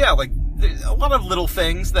 so yeah, like a lot of little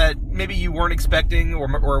things that maybe you weren't expecting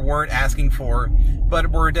or weren't asking for,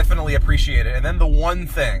 but were definitely appreciated. And then the one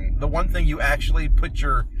thing you actually put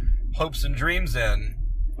your hopes and dreams in,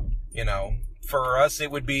 you know, for us it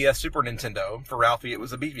would be a Super Nintendo. For Ralphie, it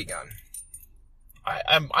was a BB gun.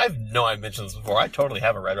 I know I've mentioned this before. I totally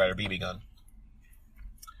have a Red Ryder BB gun.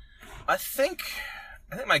 I think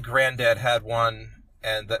my granddad had one,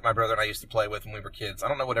 and that my brother and I used to play with when we were kids. I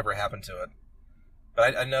don't know whatever happened to it,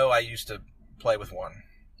 but I know I used to play with one.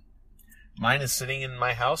 Mine is sitting in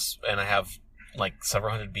my house, and I have like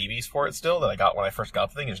several hundred BBs for it still that I got when I first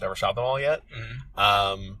got the thing. I just never shot them all yet.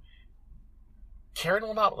 Mm-hmm. Karen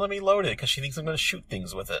will not let me load it because she thinks I'm going to shoot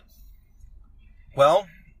things with it. Well,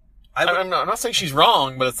 I'm not saying she's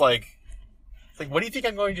wrong, but it's like, what do you think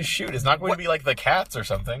I'm going to shoot? It's not going to be like the cats or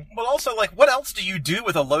something. Well, also, like, what else do you do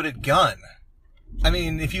with a loaded gun? I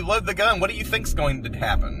mean, if you load the gun, what do you think's going to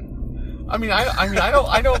happen? I mean,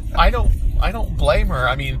 I don't blame her.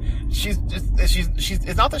 I mean, she's.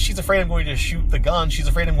 It's not that she's afraid I'm going to shoot the gun. She's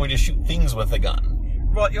afraid I'm going to shoot things with the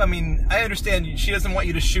gun. Well, I mean, I understand she doesn't want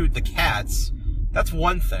you to shoot the cats. That's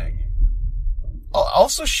one thing.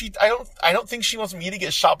 Also, I don't think she wants me to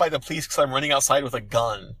get shot by the police because I'm running outside with a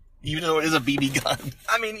gun, even though it is a BB gun.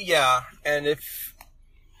 I mean, yeah, and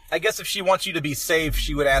I guess if she wants you to be safe,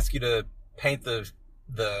 she would ask you to paint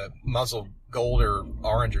the muzzle gold or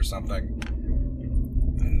orange or something.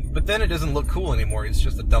 But then it doesn't look cool anymore. It's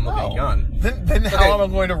just a dumb-looking gun. Then how am I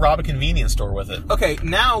going to rob a convenience store with it? Okay,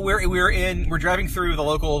 now we're driving through the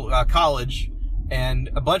local college, and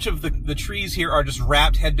a bunch of the trees here are just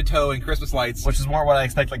wrapped head to toe in Christmas lights. Which is more what I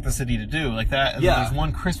expect like the city to do, like that. And Yeah. There's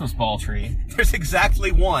one Christmas ball tree. There's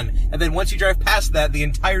exactly one, and then once you drive past that, the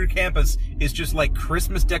entire campus is just like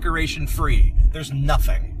Christmas decoration free. There's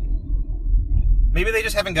nothing. Maybe they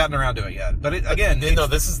just haven't gotten around to it yet. But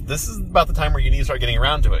This is about the time where you need to start getting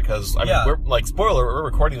around to it because I mean, we're like spoiler, we're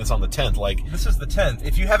recording this on the 10th. Like this is the 10th.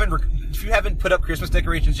 If you haven't put up Christmas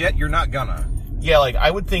decorations yet, you're not gonna. Yeah, like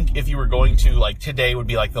I would think if you were going to, like today would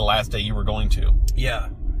be like the last day you were going to. Yeah,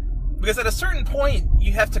 because at a certain point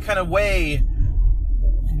you have to kind of weigh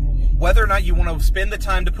whether or not you want to spend the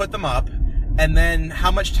time to put them up, and then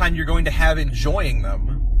how much time you're going to have enjoying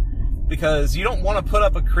them. Because you don't want to put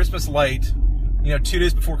up a Christmas light, 2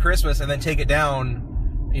 days before Christmas and then take it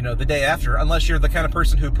down, the day after, unless you're the kind of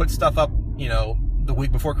person who puts stuff up, the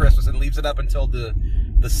week before Christmas and leaves it up until the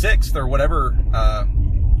 6th or whatever,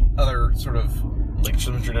 other sort of like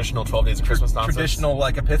some traditional 12 days of Christmas nonsense. Traditional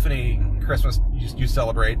like Epiphany Christmas you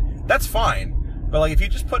celebrate. That's fine. But like if you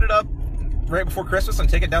just put it up right before Christmas and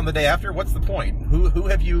take it down the day after, what's the point? Who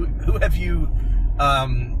have you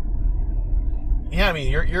Yeah, I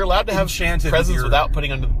mean, you're allowed to have enchanted presents without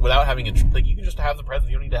having a like you can just have the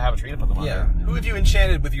presents. You don't need to have a tree to put them on. Yeah. Who have you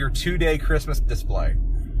enchanted with your 2-day Christmas display?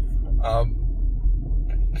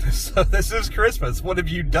 So this is Christmas. What have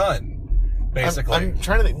you done? Basically, I'm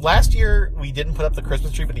trying to think. Last year we didn't put up the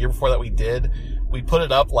Christmas tree, but the year before that we did. We put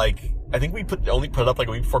it up I think we only put it up like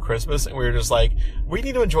a week before Christmas, and we were just like, we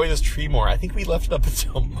need to enjoy this tree more. I think we left it up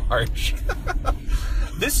until March.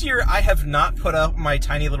 This year, I have not put up my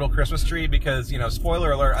tiny little Christmas tree because,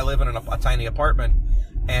 spoiler alert, I live in a tiny apartment,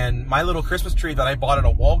 and my little Christmas tree that I bought at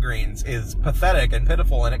a Walgreens is pathetic and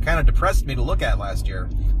pitiful, and it kind of depressed me to look at last year.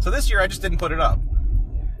 So this year, I just didn't put it up.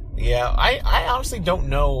 Yeah, I honestly don't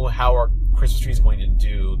know how our Christmas tree is going to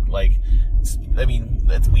do. Like, I mean,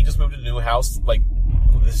 we just moved to a new house, like,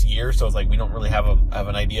 this year, so it's like we don't really have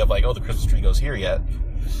an idea of, like, oh, the Christmas tree goes here yet.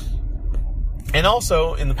 And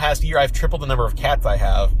also, in the past year, I've tripled the number of cats I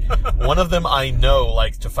have. One of them I know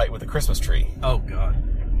likes to fight with a Christmas tree. Oh, God.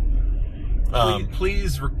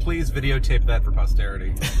 Please videotape that for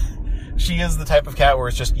posterity. She is the type of cat where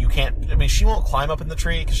it's just, you can't, I mean, she won't climb up in the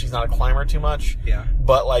tree because she's not a climber too much. Yeah.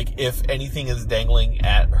 But, like, if anything is dangling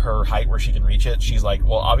at her height where she can reach it, she's like,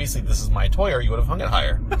 well, obviously this is my toy, or you would have hung it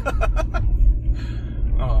higher.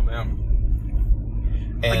 Oh, man.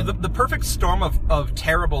 And like the perfect storm of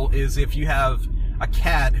terrible is if you have a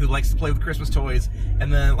cat who likes to play with Christmas toys,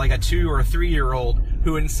 and then like a 2 or 3-year-old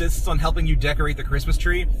who insists on helping you decorate the Christmas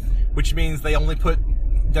tree, which means they only put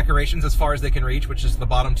decorations as far as they can reach, which is the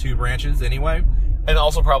bottom 2 branches anyway. And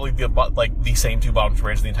also probably the same 2 bottom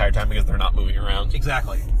branches the entire time because they're not moving around.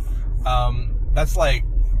 Exactly. That's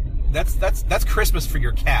Christmas for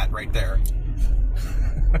your cat right there.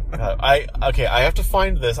 I have to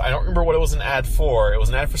find this. I don't remember what it was an ad for. It was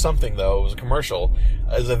an ad for something, though. It was a commercial.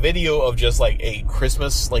 It was a video of just, like, a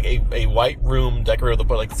Christmas, like, a white room decorated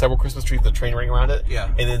with, like, several Christmas trees with a train ring around it. Yeah.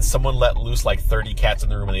 And then someone let loose, like, 30 cats in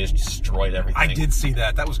the room, and they just destroyed everything. I did see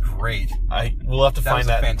that. That was great. We'll have to find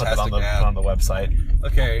that and put it on the website.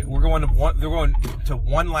 Okay, we're going to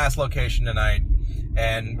one last location tonight,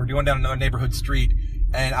 and we're going down another neighborhood street.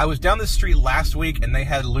 And I was down this street last week, and they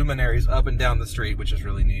had luminaries up and down the street, which is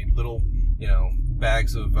really neat. Little,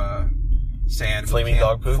 bags of sand. Flaming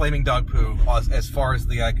dog poo? Flaming dog poo, as far as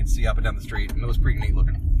the eye could see up and down the street. And it was pretty neat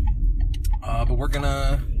looking. But we're going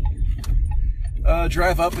to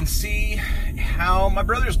drive up and see how my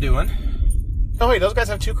brother's doing. Oh, wait, those guys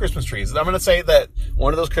have 2 Christmas trees. I'm going to say that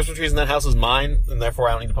one of those Christmas trees in that house is mine, and therefore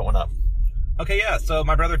I don't need to put one up. Okay, yeah, so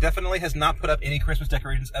my brother definitely has not put up any Christmas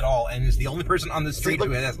decorations at all, and is the only person on the street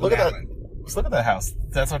who has look at that. Let's look at that house.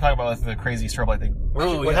 That's what I'm talking about, the crazy strobe light thing.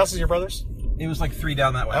 What house is your brother's? It was like 3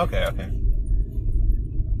 down that way. Okay.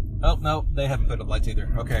 Oh, no, they haven't put up lights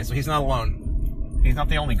either. Okay, so he's not alone. He's not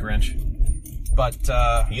the only Grinch. But,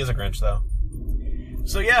 he is a Grinch, though.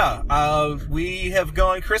 So, yeah, we have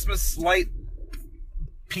gone Christmas light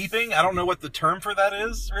peeping. I don't know what the term for that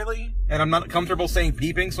is, really. And I'm not comfortable saying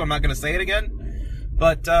peeping, so I'm not going to say it again.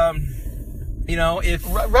 But, if...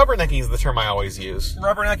 Rubbernecking is the term I always use.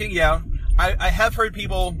 Rubbernecking, yeah. I have heard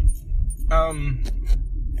people...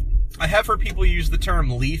 I have heard people use the term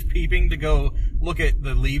leaf peeping to go look at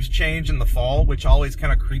the leaves change in the fall, which always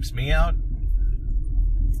kind of creeps me out.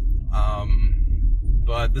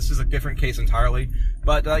 But this is a different case entirely.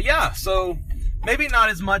 But, yeah, so... Maybe not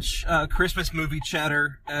as much Christmas movie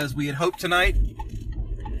chatter as we had hoped tonight,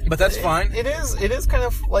 but that's fine. It is kind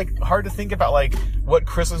of like hard to think about like what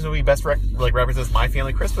Christmas movie best represents my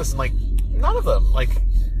family Christmas, and like none of them. Like,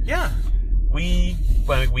 yeah, we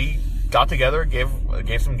got together, gave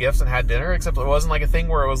some gifts, and had dinner. Except it wasn't like a thing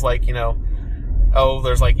where it was like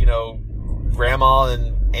there's like grandma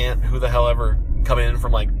and aunt who the hell ever come in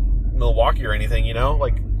from like Milwaukee or anything.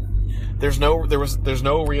 Like there's no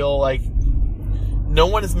real like. No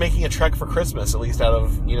one is making a trek for Christmas, at least out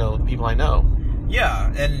of, the people I know.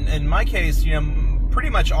 Yeah, and in my case, pretty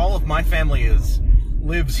much all of my family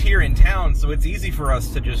lives here in town, so it's easy for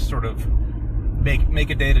us to just sort of make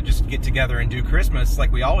a day to just get together and do Christmas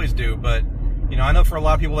like we always do, but, I know for a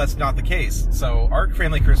lot of people that's not the case. So our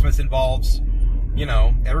family Christmas involves,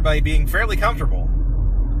 everybody being fairly comfortable.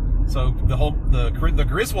 So the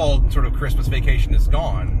Griswold sort of Christmas vacation is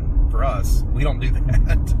gone for us. We don't do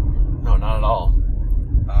that. No, not at all.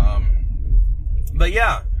 But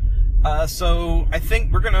yeah, so I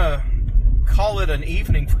think we're gonna call it an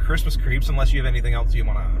evening for Christmas Creeps, unless you have anything else you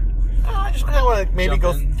want to. I just kind of want to maybe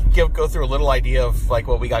go through a little idea of like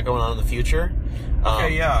what we got going on in the future.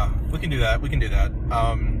 Okay, yeah, we can do that.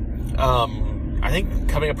 I think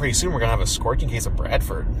coming up pretty soon we're gonna have a scorching case of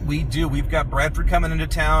Bradford. We do. We've got Bradford coming into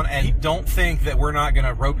town, and don't think that we're not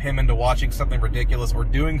gonna rope him into watching something ridiculous or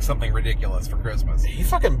doing something ridiculous for Christmas. He's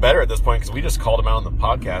fucking better at this point because we just called him out on the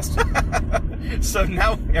podcast. So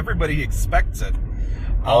now everybody expects it.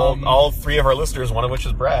 All 3 of our listeners, one of which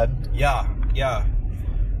is Brad. Yeah.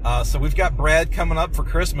 So we've got Brad coming up for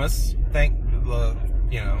Christmas. Thank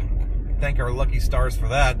our lucky stars for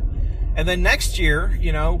that. And then next year,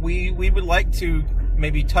 we would like to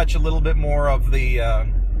maybe touch a little bit more of the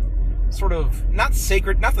sort of not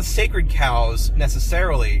the sacred cows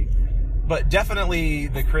necessarily, but definitely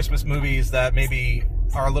the Christmas movies that maybe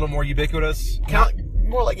are a little more ubiquitous.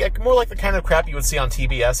 More like the kind of crap you would see on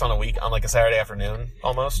TBS on like a Saturday afternoon,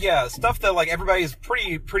 almost. Yeah, stuff that like everybody's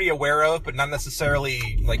pretty aware of, but not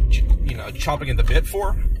necessarily like chomping at the bit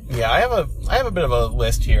for. Yeah, I have a bit of a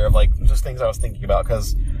list here of like just things I was thinking about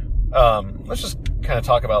because. Let's just kind of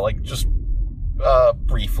talk about, like, just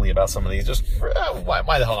briefly about some of these. Just,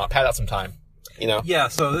 why the hell not? Pad out some time, Yeah,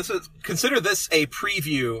 so consider this a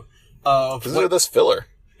preview of... Consider this filler.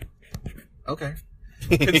 Okay.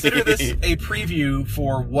 Consider this a preview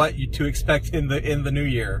for what to expect in the new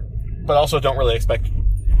year. But also don't really expect,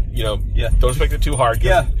 don't expect it too hard.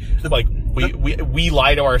 Yeah. We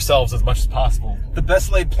lie to ourselves as much as possible. The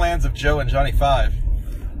best laid plans of Joe and Johnny Five.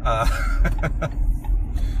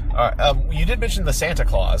 All right, you did mention the Santa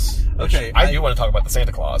Claus. Okay. I do want to talk about the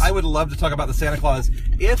Santa Claus. I would love to talk about the Santa Claus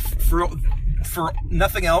if, for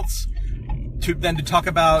nothing else, to talk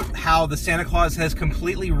about how the Santa Claus has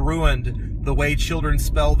completely ruined the way children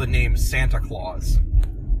spell the name Santa Claus.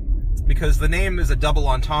 Because the name is a double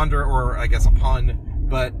entendre, or I guess a pun,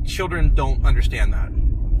 but children don't understand that.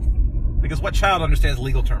 Because what child understands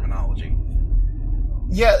legal terminology?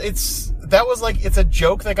 Yeah, it's a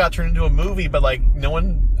joke that got turned into a movie, but like no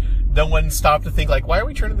one stopped to think like, why are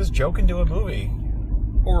we turning this joke into a movie?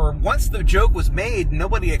 Or once the joke was made,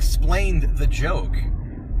 nobody explained the joke.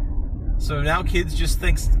 So now kids just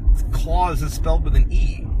think Claus is spelled with an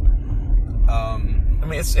E. I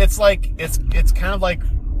mean, it's kind of like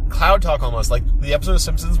Cloud Talk almost, like the episode of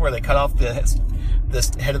Simpsons where they cut off the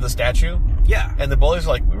head of the statue. Yeah. And the bullies are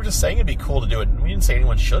like, we were just saying it'd be cool to do it. We didn't say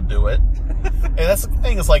anyone should do it. And that's the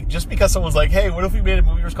thing, is like, just because someone's like, hey, what if we made a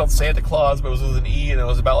movie that was called Santa Claus, but it was with an E and it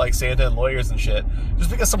was about like Santa and lawyers and shit, just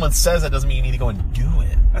because someone says that doesn't mean you need to go and do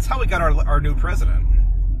it. That's how we got our new president.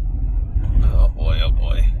 Oh boy, oh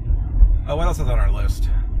boy. Oh, what else is on our list?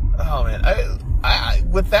 Oh man, I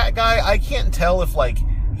with that guy, I can't tell if like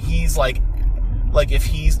he's like if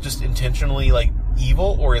he's just intentionally like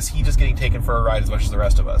evil, or is he just getting taken for a ride as much as the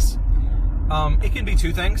rest of us? It can be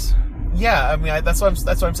two things. Yeah, I mean, that's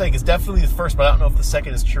what I'm saying. It's definitely the first, but I don't know if the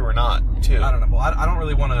second is true or not, too. I don't know. Well, I don't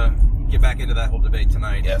really want to get back into that whole debate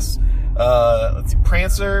tonight. Yes. Let's see.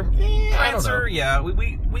 Prancer. I don't know. Yeah.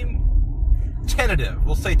 We tentative.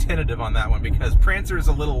 We'll say tentative on that one, because Prancer is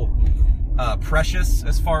a little precious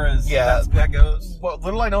as far as that goes. Well,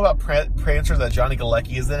 little I know about Prancer is that Johnny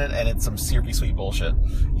Galecki is in it, and it's some syrupy sweet bullshit.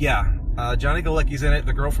 Yeah. Johnny Galecki's in it.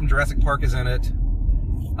 The girl from Jurassic Park is in it.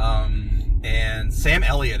 And Sam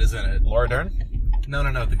Elliott is in it. Laura Dern? No,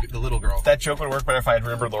 the little girl. That joke would work better if I had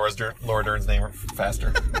remembered Laura Dern's name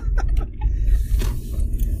faster.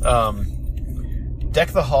 Deck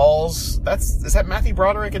the Halls. Is that Matthew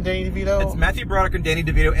Broderick and Danny DeVito? It's Matthew Broderick and Danny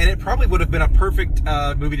DeVito, and it probably would have been a perfect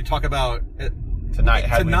movie to talk about tonight.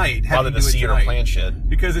 Rather than see it or plan shit.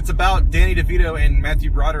 Because it's about Danny DeVito and Matthew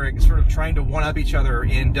Broderick sort of trying to one-up each other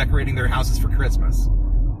in decorating their houses for Christmas.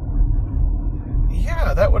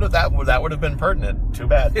 Yeah, that would have been pertinent. Too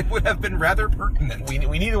bad. It would have been rather pertinent. We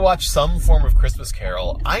need to watch some form of Christmas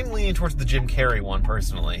Carol. I'm leaning towards the Jim Carrey one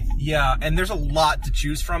personally. Yeah, and there's a lot to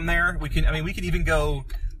choose from there. We can even go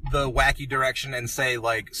the wacky direction and say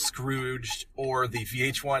like Scrooged or the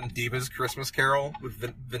VH1 Divas Christmas Carol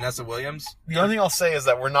with Vanessa Williams. The only thing I'll say is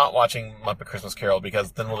that we're not watching Muppet Christmas Carol,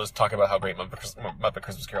 because then we'll just talk about how great Muppet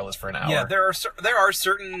Christmas Carol is for an hour. Yeah, there are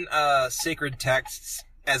certain sacred texts,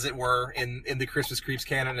 as it were, in the Christmas Creeps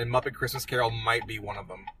canon, and Muppet Christmas Carol might be one of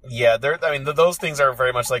them. Yeah, those things are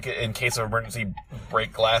very much like in case of emergency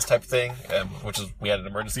break glass type thing, which is, we had an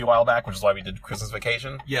emergency a while back, which is why we did Christmas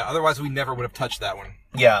Vacation. Yeah, otherwise we never would have touched that one.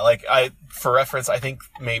 Yeah, for reference, I think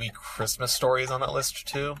maybe Christmas Story is on that list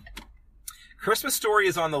too. Christmas Story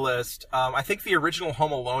is on the list. I think the original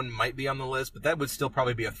Home Alone might be on the list, but that would still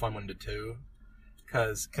probably be a fun one to do.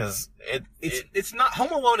 Because it's not,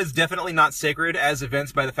 Home Alone is definitely not sacred as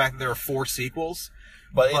evinced by the fact that there are 4 sequels.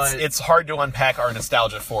 But it's hard to unpack our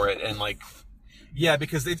nostalgia for it, and yeah,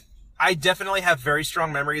 because I definitely have very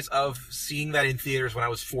strong memories of seeing that in theaters when I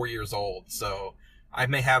was 4 years old. So I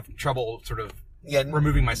may have trouble sort of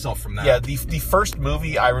removing myself from that. Yeah, the first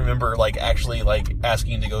movie I remember actually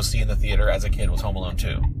asking to go see in the theater as a kid was Home Alone 2.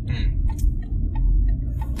 Mm.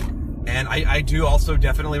 And I do also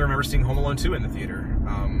definitely remember seeing Home Alone 2 in the theater.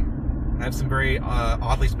 I have some very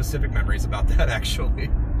oddly specific memories about that, actually.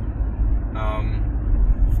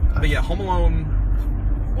 But yeah, Home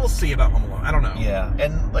Alone, we'll see about Home Alone. I don't know. Yeah,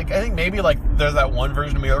 and I think maybe there's that one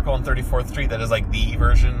version of Miracle on 34th Street that is the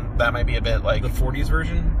version. That might be a bit the 40s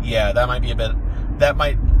version? Yeah, that might be a bit.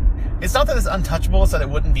 It's not that it's untouchable, it's that it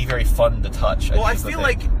wouldn't be very fun to touch. I feel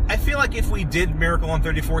like if we did Miracle on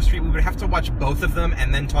 34th Street, we would have to watch both of them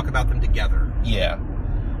and then talk about them together. Yeah.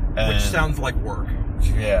 Which sounds like work.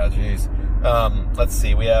 Yeah, jeez. Let's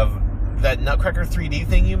see, we have that Nutcracker 3D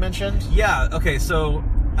thing you mentioned? Yeah, okay, so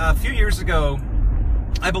a few years ago,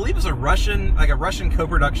 I believe it was a Russian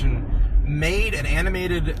co-production, made an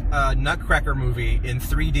animated Nutcracker movie in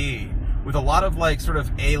 3D with a lot of sort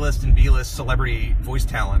of A-list and B-list celebrity voice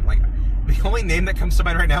talent. The only name that comes to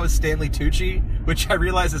mind right now is Stanley Tucci, which I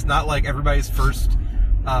realize is not everybody's first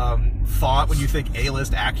thought when you think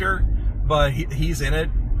A-list actor, but he's in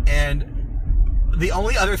it. And the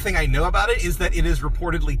only other thing I know about it is that it is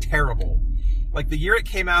reportedly terrible. The year it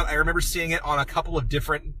came out, I remember seeing it on a couple of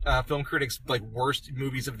different film critics' worst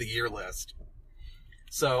movies of the year list.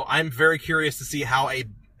 So I'm very curious to see how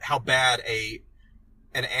bad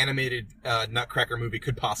an animated Nutcracker movie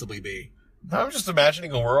could possibly be. I'm just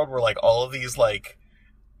imagining a world where all of these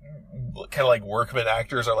kind of like workman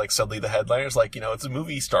actors are like suddenly the headliners. Like, you know, it's a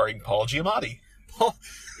movie starring Paul Giamatti.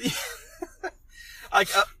 Like,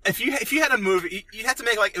 if you had a movie, you'd have to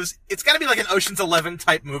make like, it's gotta be like an Ocean's 11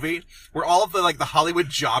 type movie, where all of the, like, the Hollywood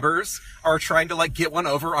jobbers are trying to, like, get one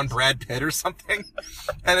over on Brad Pitt or something.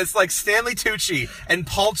 And it's like Stanley Tucci, and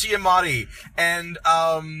Paul Giamatti, and,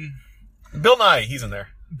 Bill Nye, he's in there.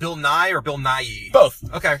 Bill Nye or Bill Nye? Both.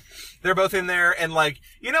 Okay. They're both in there, and like,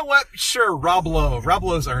 you know what? Sure, Rob Lowe. Rob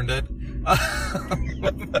Lowe's earned it.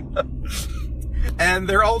 And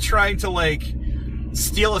they're all trying to, like,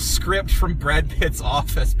 steal a script from Brad Pitt's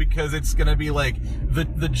office because it's gonna be like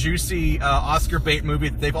the juicy Oscar bait movie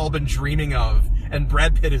that they've all been dreaming of, and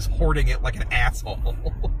Brad Pitt is hoarding it like an asshole.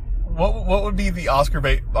 What would be the Oscar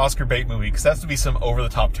bait movie? Because that has to be some over the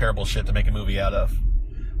top terrible shit to make a movie out of.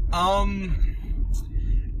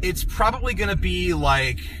 It's probably gonna be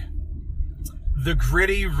like the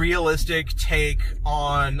gritty, realistic take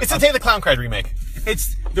on. It's the Day the Clown Cried remake.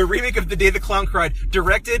 It's the remake of The Day the Clown Cried,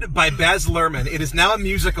 directed by Baz Luhrmann. It is now a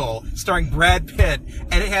musical starring Brad Pitt,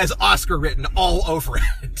 and it has Oscar written all over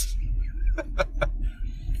it.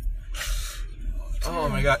 Oh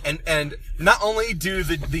my god. And not only do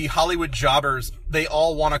the Hollywood jobbers, they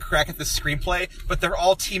all want to crack at this screenplay, but they're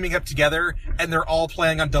all teaming up together, and they're all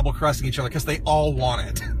planning on double-crossing each other, because they all want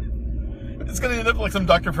it. It's gonna end up like some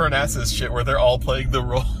Dr. Parnassus shit, where they're all playing the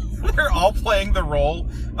role. They're all playing the role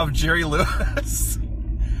of Jerry Lewis.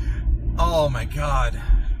 Oh my god.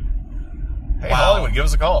 Hey, Wow. Hollywood, give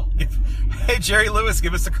us a call. Hey, Jerry Lewis,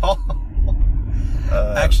 give us a call.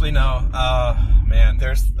 Actually, no. Man.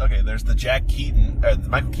 There's the Jack Keaton, the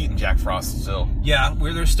Michael Keaton Jack Frost still. Yeah,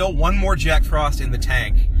 there's still one more Jack Frost in the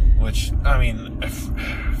tank. Which, I mean,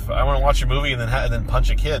 if I want to watch a movie and then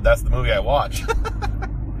punch a kid, that's the movie I watch.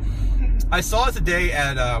 I saw it today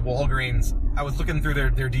at Walgreens. I was looking through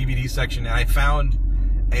their DVD section, and I found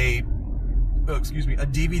a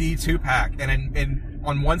DVD 2-pack, and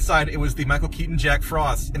on one side it was the Michael Keaton Jack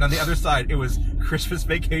Frost, and on the other side it was Christmas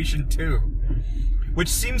Vacation 2, which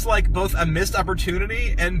seems like both a missed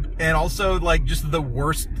opportunity and also like just the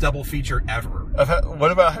worst double feature ever.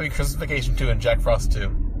 What about having Christmas Vacation 2 and Jack Frost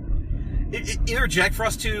 2? Either Jack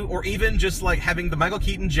Frost 2, or even just like having the Michael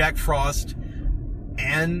Keaton Jack Frost,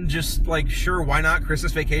 and just like, sure, why not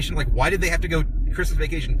Christmas Vacation? Like, why did they have to go Christmas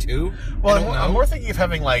Vacation 2? Well, I'm more thinking of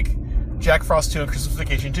having like Jack Frost 2 and Christmas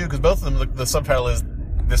Vacation 2, because both of them, the subtitle is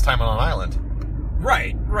This Time on an Island.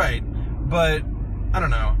 Right. But I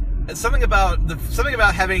don't know. It's something about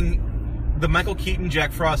having the Michael Keaton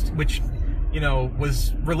Jack Frost, which, you know,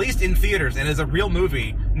 was released in theaters and is a real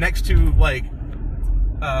movie, next to like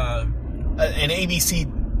an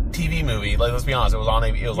ABC TV movie. Like, let's be honest, it was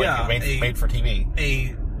made for TV.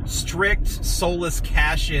 A strict, soulless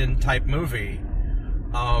cash-in type movie.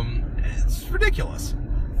 It's ridiculous.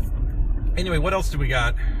 Anyway, what else do we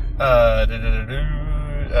got?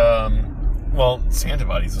 Well, Santa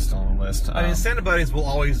Buddies is still on the list. I mean, Santa Buddies will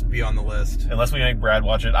always be on the list. Unless we make Brad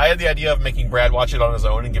watch it. I had the idea of making Brad watch it on his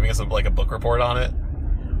own and giving us a book report on it.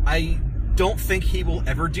 I don't think he will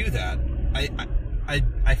ever do that.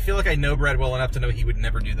 I feel like I know Brad well enough to know he would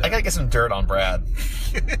never do that. I gotta get some dirt on Brad.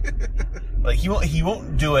 Like, he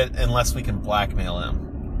won't do it unless we can blackmail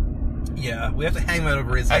him. Yeah, we have to hang that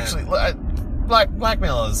over his head. Actually,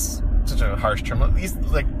 blackmail is such a harsh term. He's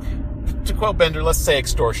like, to quote Bender, let's say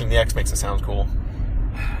extortion. The X makes it sound cool.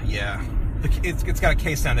 Yeah. It's got a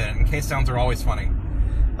K sound in it, and K sounds are always funny.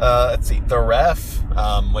 Let's see. The Ref,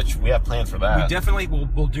 which we have plans for that. We definitely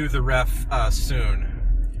will do The Ref soon.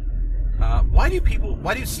 Why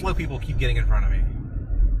do slow people keep getting in front of me?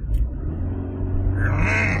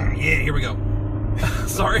 Yeah, here we go.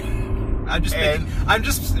 Sorry. I'm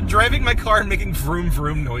just driving my car and making vroom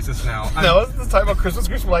vroom noises now. No, this is talking about Christmas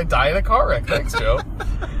when I die in a car wreck. Thanks, Joe.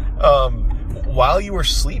 While you were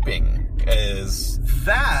sleeping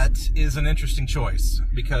That is an interesting choice,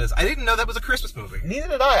 because I didn't know that was a Christmas movie. Neither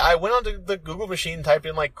did I. I went onto the Google machine, typed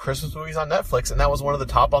in like Christmas movies on Netflix, and that was one of the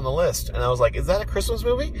top on the list. And I was like, is that a Christmas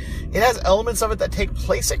movie? It has elements of it that take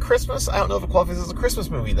place at Christmas. I don't know if it qualifies as a Christmas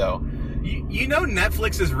movie, though. You know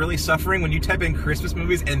Netflix is really suffering when you type in Christmas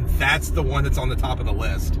movies, and that's the one that's on the top of the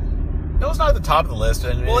list. No, it's not at the top of the list.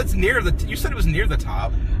 Well, it's near you said it was near the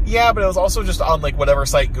top. Yeah, but it was also just on like whatever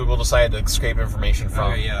site Google decided to scrape information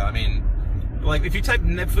from. Okay, yeah, I mean, like if you type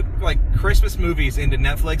Netflix, like Christmas movies into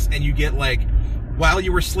Netflix, and you get like While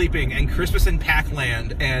You Were Sleeping and Christmas in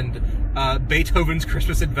Pac-Land and Beethoven's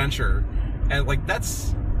Christmas Adventure, and like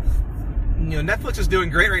that's, you know, Netflix is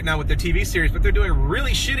doing great right now with their TV series, but they're doing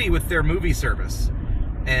really shitty with their movie service.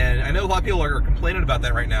 And I know a lot of people are complaining about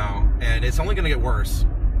that right now, and it's only going to get worse.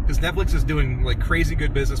 because Netflix is doing like crazy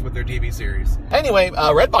good business with their TV series. Anyway,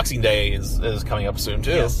 Red Boxing Day is coming up soon,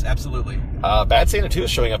 too. Yes, absolutely. Bad Santa 2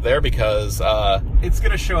 is showing up there because... It's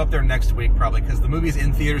going to show up there next week, probably, because the movie's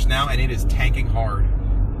in theaters now, and it is tanking hard.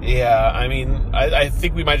 Yeah, I mean, I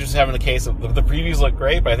think we might just have a case of... The previews look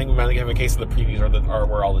great, but I think we might have a case of the previews are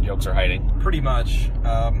where all the jokes are hiding. Pretty much.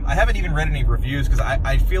 I haven't even read any reviews, because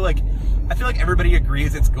I feel like everybody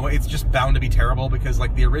agrees it's just bound to be terrible, because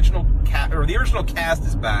like the original cast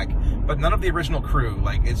is back, but none of the original crew.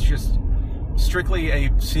 Like, it's just strictly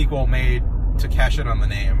a sequel made to cash in on the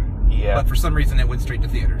name. Yeah. But for some reason it went straight to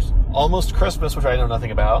theaters. Almost Christmas, which I know nothing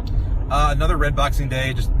about. Another Red Boxing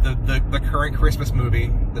Day, just the current Christmas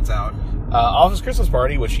movie that's out. Office Christmas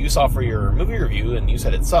Party, which you saw for your movie review, and you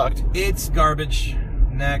said it sucked. It's garbage.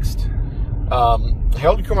 Next.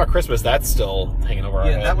 Harold and Kumar Christmas, that's still hanging over our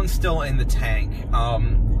head. Yeah, that one's still in the tank.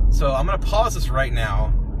 So I'm going to pause this right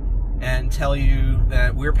now and tell you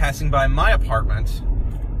that we're passing by my apartment,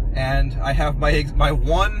 and I have my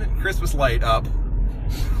one Christmas light up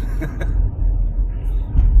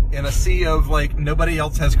in a sea of, like, nobody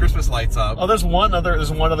else has Christmas lights up. Oh, there's one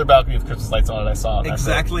other balcony with Christmas lights on it I saw.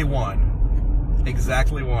 Exactly one.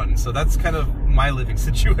 Exactly one. So that's kind of my living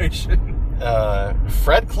situation.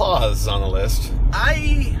 Fred Claus is on the list.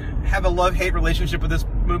 I have a love-hate relationship with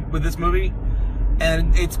this movie,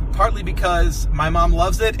 and it's partly because my mom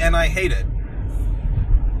loves it and I hate it.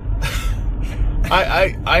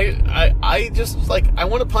 I just, like, I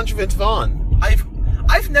want to punch Vince Vaughn.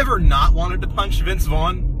 I've never not wanted to punch Vince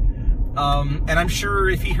Vaughn. And I'm sure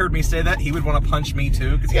if he heard me say that, he would want to punch me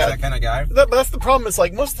too, because he's that kind of guy. But that's the problem. It's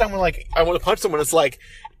like, most of the time when, like, I want to punch someone, it's like,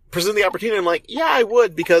 present the opportunity, I'm like, yeah, I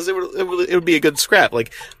would, because it would be a good scrap.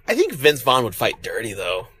 Like, I think Vince Vaughn would fight dirty,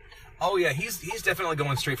 though. Oh yeah, he's definitely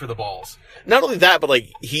going straight for the balls. Not only that, but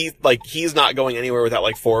he's not going anywhere without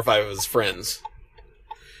like 4 or 5 of his friends.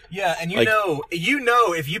 Yeah, and you know,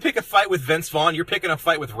 if you pick a fight with Vince Vaughn, you're picking a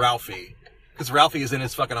fight with Ralphie, because Ralphie is in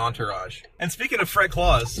his fucking entourage. And speaking of Fred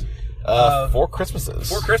Claus, 4 Christmases.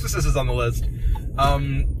 4 Christmases is on the list.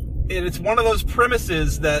 And it's one of those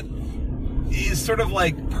premises that is sort of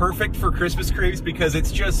like perfect for Christmas creeps, because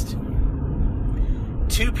it's just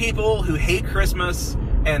 2 people who hate Christmas,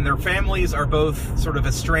 and their families are both sort of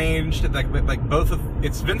estranged.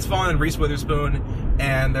 It's Vince Vaughn and Reese Witherspoon,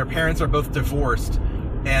 and their parents are both divorced,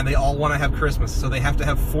 and they all want to have Christmas, so they have to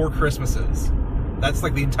have 4 Christmases. That's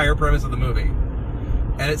like the entire premise of the movie.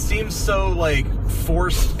 And it seems so, like,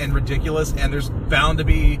 forced and ridiculous, and there's bound to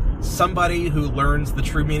be somebody who learns the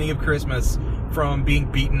true meaning of Christmas from being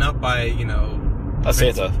beaten up by, you know... A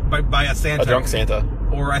Santa. By a Santa. A drunk Santa.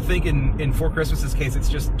 Or I think in 4 Christmases' case, it's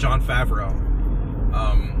just Jon Favreau.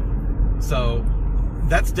 So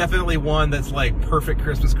that's definitely one that's, like, perfect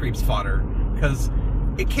Christmas creeps fodder. Because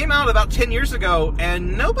it came out about 10 years ago,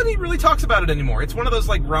 and nobody really talks about it anymore. It's one of those,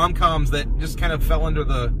 like, rom-coms that just kind of fell under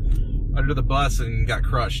the bus and got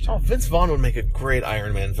crushed. Oh, Vince Vaughn would make a great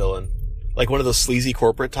Iron Man villain. Like one of those sleazy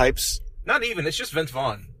corporate types. Not even, it's just Vince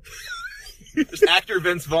Vaughn. Just actor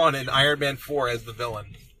Vince Vaughn in Iron Man 4 as the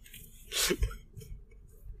villain.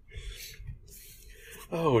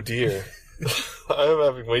 Oh dear. I'm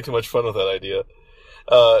having way too much fun with that idea.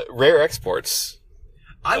 Rare exports.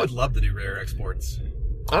 I would love to do rare exports.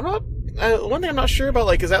 I'm not... one thing I'm not sure about,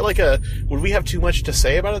 like, is that like would we have too much to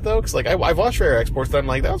say about it though? Because like I've watched Rare Exports, and I'm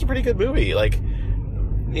like, that was a pretty good movie. Like,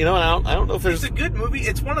 you know, I don't know if there's... It's a good movie.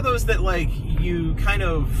 It's one of those that, like, you kind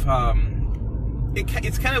of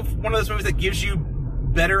it's kind of one of those movies that gives you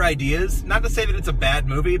better ideas. Not to say that it's a bad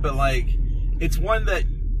movie, but like it's one that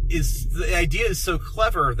the idea is so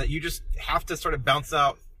clever that you just have to sort of bounce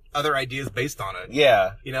out other ideas based on it.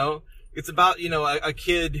 Yeah, you know. It's about, you know, a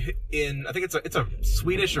kid in, I think it's a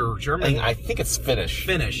Swedish or German. I think it's Finnish.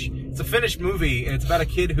 It's a Finnish movie, and it's about a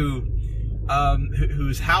kid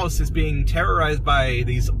whose house is being terrorized by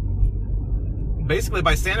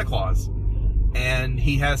by Santa Claus, and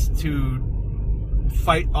he has to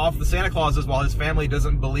fight off the Santa Clauses while his family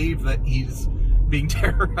doesn't believe that he's being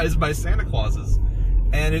terrorized by Santa Clauses,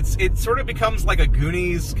 and it sort of becomes like a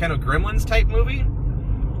Goonies kind of Gremlins type movie.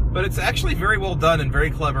 But it's actually very well done and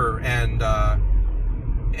very clever, and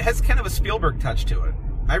it has kind of a Spielberg touch to it.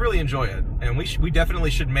 I really enjoy it, and we definitely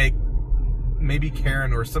should make maybe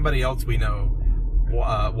Karen or somebody else we know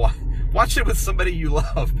watch it with somebody you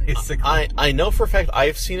love, basically. I know for a fact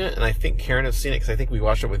I've seen it, and I think Karen has seen it, because I think we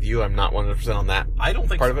watched it with you. I'm not 100% on that. I don't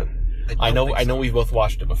think part so. of it. I know we've both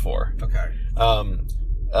watched it before. Okay.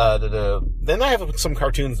 Then I have some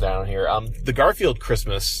cartoons down here. The Garfield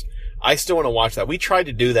Christmas. I still want to watch that. We tried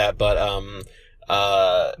to do that, but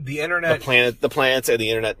the internet, the planets and the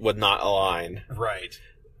internet would not align. Right.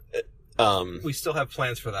 We still have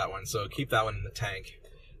plans for that one, so keep that one in the tank.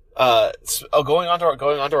 Going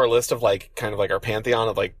onto our list of like kind of like our pantheon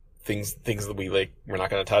of like things that we like we're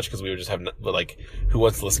not going to touch because we would just have like who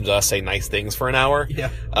wants to listen to us say nice things for an hour. Yeah.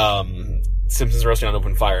 Simpsons Roasting on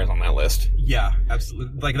Open Fire is on that list. Yeah,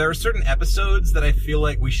 absolutely. Like there are certain episodes that I feel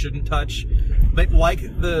like we shouldn't touch, but like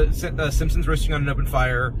the Simpsons Roasting on an Open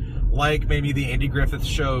Fire, like maybe the Andy Griffith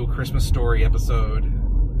Show Christmas Story episode,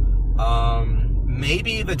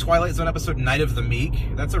 maybe the Twilight Zone episode Night of the Meek.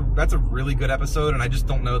 That's a really good episode, and I just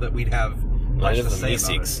don't know that we'd have much to say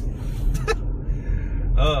about it.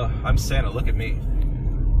 Oh, I'm Santa. Look at me.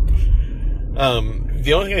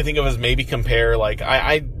 The only thing I think of is maybe compare, like,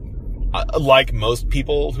 I like most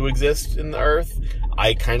people who exist in the Earth,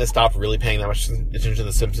 I kind of stopped really paying that much attention to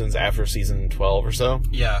The Simpsons after season 12 or so.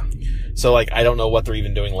 Yeah. So, like, I don't know what they're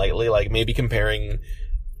even doing lately. Like, maybe comparing,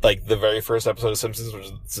 like, the very first episode of Simpsons, which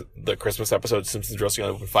is the Christmas episode, Simpsons Roasting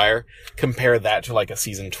on Open Fire, compare that to, like, a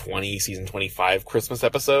season 20, season 25 Christmas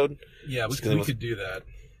episode. Yeah, we could do that.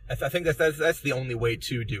 I think that's the only way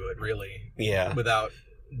to do it, really. Yeah. Without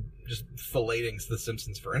just filleting The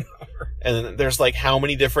Simpsons for an hour. And then there's like how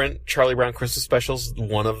many different Charlie Brown Christmas specials?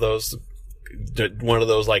 One of those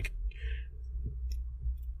like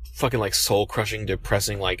fucking like soul crushing,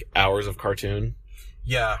 depressing like hours of cartoon.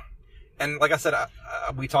 Yeah. And like I said,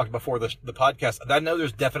 we talked before the podcast. I know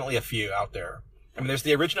there's definitely a few out there. I mean, there's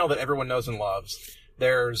the original that everyone knows and loves.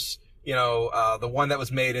 There's, the one that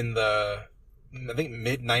was made in the, I think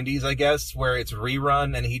mid-90s, I guess, where it's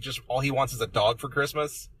rerun and all he wants is a dog for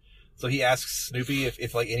Christmas. So he asks Snoopy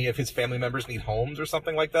if like any of his family members need homes or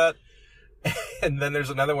something like that. And then there's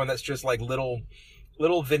another one that's just like little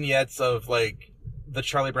vignettes of like the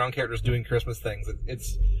Charlie Brown characters doing Christmas things.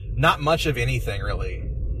 It's not much of anything really.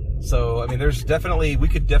 So, I mean, we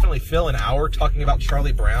could definitely fill an hour talking about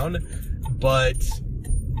Charlie Brown, but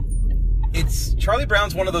Charlie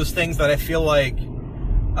Brown's one of those things that I feel like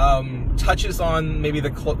touches on maybe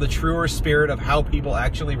the truer spirit of how people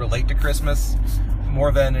actually relate to Christmas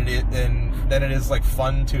more than it is like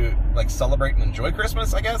fun to like celebrate and enjoy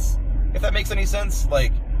Christmas, I guess, if that makes any sense.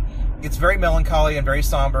 Like, it's very melancholy and very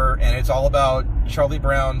somber, and it's all about Charlie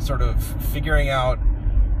Brown sort of figuring out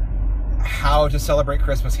how to celebrate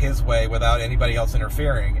Christmas his way without anybody else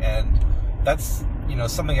interfering. And that's,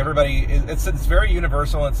 something it's very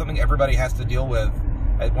universal, and something everybody has to deal with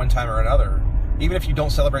at one time or another, even if you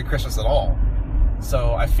don't celebrate Christmas at all.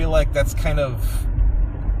 So I feel like that's kind of,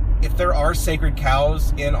 if there are sacred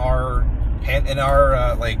cows in our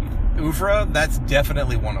like oeuvre, that's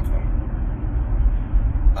definitely one of them.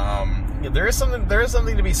 Yeah, there is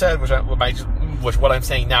something to be said, which what I'm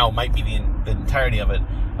saying now might be the entirety of it,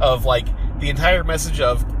 of like the entire message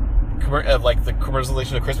of like the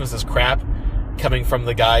commercialization of Christmas is crap, coming from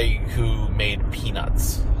the guy who made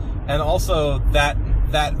Peanuts, and also that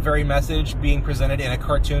very message being presented in a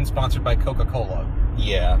cartoon sponsored by Coca-Cola.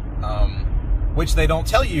 Yeah. Which they don't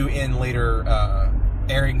tell you in later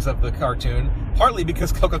airings of the cartoon, partly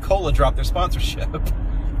because Coca-Cola dropped their sponsorship.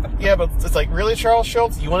 Yeah, but it's like, really, Charles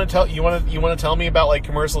Schultz? You want to tell me about like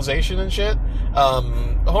commercialization and shit?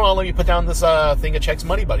 Hold on, let me put down this thing of Chex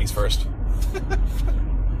Money Buddies first.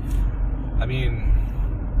 I mean,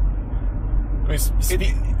 it's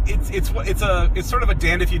sort of a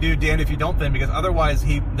damned if you do, damned if you don't thing, because otherwise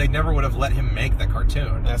they never would have let him make that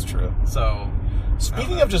cartoon. That's true. So,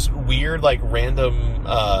 speaking of just weird, like random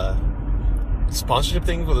sponsorship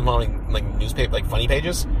things with involving like newspaper, like funny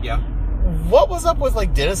pages. Yeah. What was up with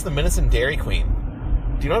like Dennis the Menace and Dairy Queen?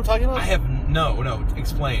 Do you know what I'm talking about? I have no.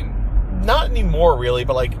 Explain. Not anymore, really,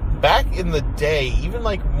 but like back in the day, even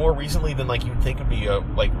like more recently than like you'd think would be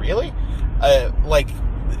like really, like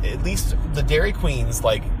at least the Dairy Queens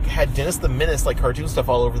like had Dennis the Menace like cartoon stuff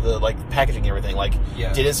all over the like packaging and everything, like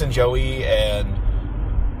Dennis and Joey and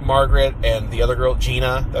Margaret and the other girl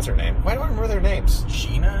Gina. That's her name. Why do I remember their names?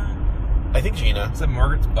 Gina. I think Gina. Is that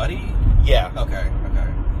Margaret's buddy? Yeah. Okay.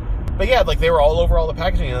 But yeah, like they were all over all the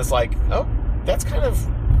packaging, and it's like, oh, that's kind of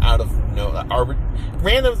out of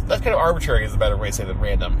random. That's kind of arbitrary is a better way to say than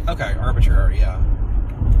random. Okay, arbitrary, yeah.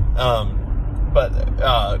 But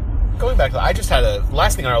going back to I just had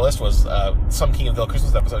last thing on our list was some King of the Hill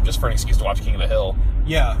Christmas episode, just for an excuse to watch King of the Hill.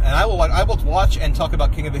 Yeah, and I will watch and talk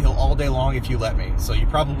about King of the Hill all day long if you let me. So you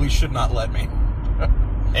probably should not let me.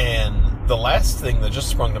 And the last thing that just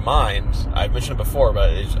sprung to mind, I've mentioned it before, but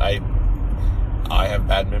I have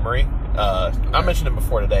bad memory. I mentioned it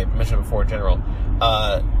before today. I mentioned it before in general.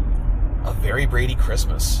 A Very Brady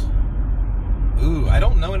Christmas. Ooh, I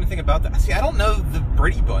don't know anything about that. See, I don't know the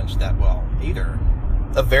Brady Bunch that well either.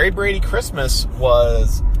 A Very Brady Christmas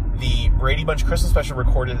was the Brady Bunch Christmas special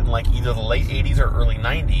recorded in like either the late 80s or early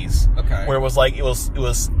 90s. Okay. Where it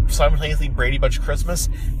was simultaneously Brady Bunch Christmas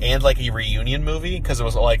and like a reunion movie, because it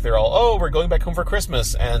was like they're all, oh, we're going back home for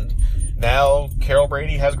Christmas, and now Carol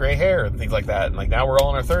Brady has gray hair and things like that, and like now we're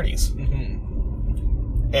all in our 30s.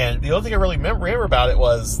 Mm-hmm. And the only thing I really remember about it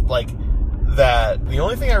was like that. The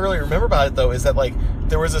only thing I really remember about it though is that like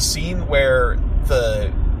there was a scene where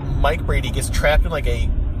the Mike Brady gets trapped in like a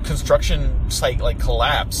construction site like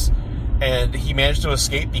collapse, and he managed to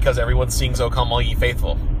escape because everyone sings "O Come All Ye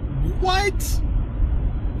Faithful." What?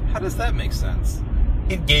 How does that make sense?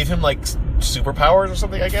 It gave him like superpowers or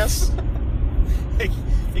something, I guess. It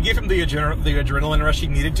gave him the adrenaline rush he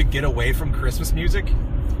needed to get away from Christmas music.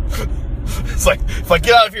 It's like, if I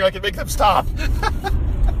get out of here, I can make them stop.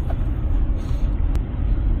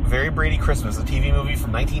 Very Brady Christmas, a TV movie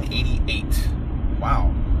from 1988.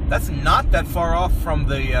 Wow, that's not that far off from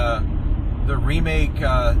the remake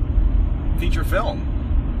feature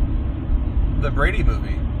film, the Brady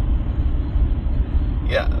movie.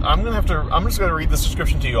 Yeah, I'm just gonna read this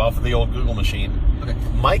description to you off of the old Google machine. Okay.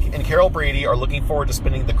 Mike and Carol Brady are looking forward to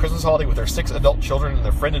spending the Christmas holiday with their 6 adult children and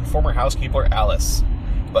their friend and former housekeeper Alice.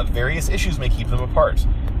 But various issues may keep them apart.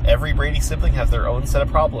 Every Brady sibling has their own set of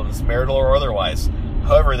problems, marital or otherwise.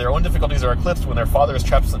 However, their own difficulties are eclipsed when their father is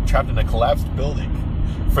trapped in a collapsed building.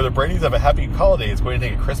 For the Bradys to have a happy holiday, it's going to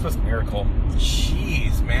take a Christmas miracle.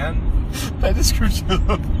 Jeez, man. That description is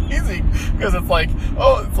amazing, because it's like,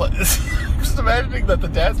 I'm just imagining that the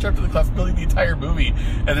dad's trapped in the collapsed building the entire movie,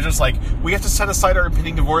 and they're just like, we have to set aside our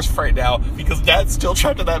impending divorce right now because dad's still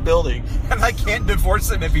trapped in that building. And I can't divorce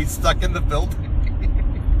him if he's stuck in the building.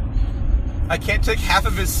 I can't take half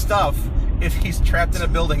of his stuff if he's trapped in a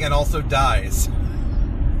building and also dies.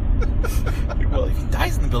 Well, if he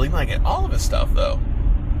dies in the building, then I get all of his stuff, though.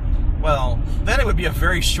 Well, then it would be a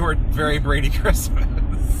very short, very Brady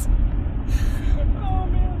Christmas. Oh,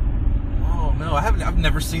 man. Oh, no, I've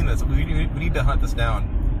never seen this. We need to hunt this down.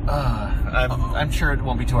 I'm sure it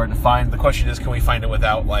won't be too hard to find. The question is, can we find it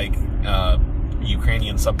without, like,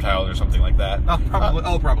 Ukrainian subtitles or something like that?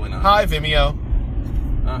 Probably not. Hi, Vimeo.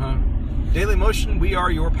 Uh-huh. Daily Motion, we are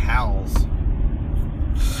your pals.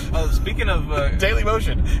 Speaking of... Daily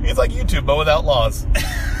Motion. It's like YouTube, but without laws.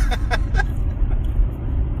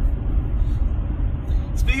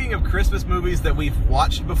 Speaking of Christmas movies that we've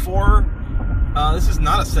watched before, this is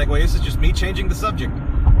not a segue, this is just me changing the subject.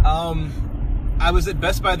 I was at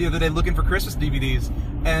Best Buy the other day looking for Christmas DVDs,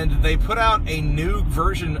 and they put out a new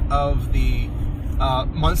version of the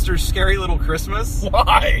Munsters Scary Little Christmas.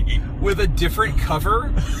 Why? With a different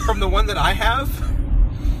cover from the one that I have.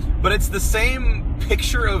 But it's the same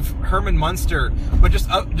picture of Herman Munster, but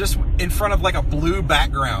just in front of like a blue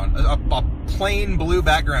background, a plain blue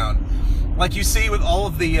background. Like you see with all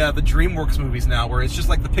of the DreamWorks movies now, where it's just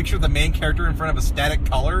like the picture of the main character in front of a static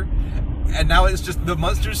color. And now it's just the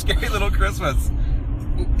Munsters Scary Little Christmas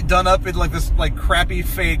done up in like this like crappy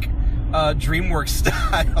fake DreamWorks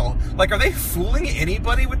style. Like, are they fooling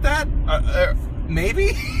anybody with that?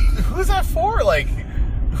 Maybe? Who's that for? Like,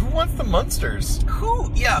 who wants the Munsters? Who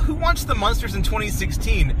wants the Munsters in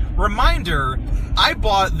 2016? Reminder, I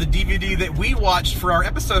bought the DVD that we watched for our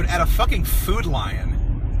episode at a fucking Food Lion.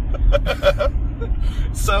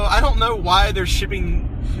 So I don't know why they're shipping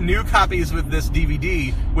new copies with this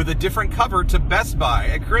DVD with a different cover to Best Buy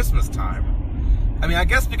at Christmas time. I mean, I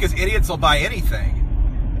guess because idiots will buy anything.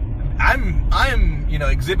 I'm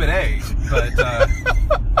Exhibit A, but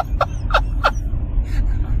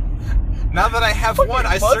now that I have one,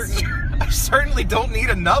 I certainly don't need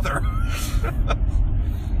another.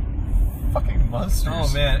 Fucking Munsters. Oh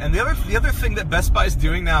man! And the other thing that Best Buy's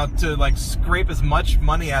doing now to like scrape as much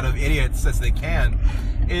money out of idiots as they can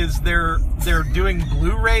is they're doing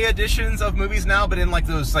Blu-ray editions of movies now, but in like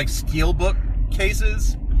those like steelbook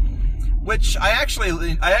cases, which I actually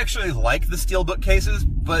like the steelbook cases,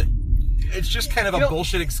 but it's just kind of a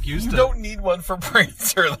bullshit excuse. You don't need one for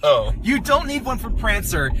Prancer, though. You don't need one for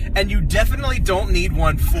Prancer, and you definitely don't need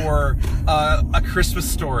one for A Christmas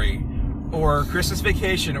Story, or Christmas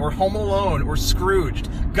Vacation, or Home Alone, or Scrooged.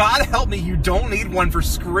 God help me, you don't need one for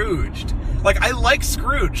Scrooged. Like, I like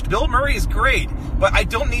Scrooged. Bill Murray is great, but I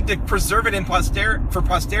don't need to preserve it for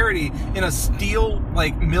posterity in a steel,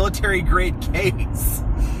 like, military-grade case.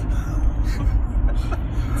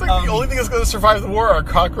 It's like the only thing that's going to survive the war are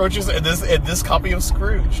cockroaches and this copy of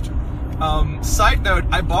Scrooged. Side note,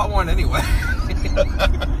 I bought one anyway.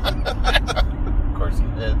 Of course you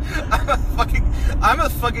did. I'm a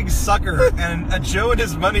fucking sucker, and a Joe and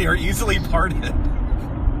his money are easily parted.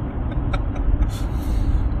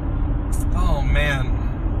 Oh man.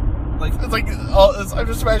 Like, It's like, I'm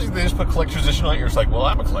just imagining they just put collector's edition on it. You're just like, well,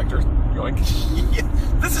 I'm a collector. Yoink. yeah,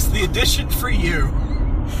 this is the edition for you.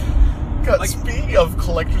 God, Like- speaking of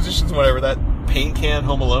collector's editions, whatever, that paint can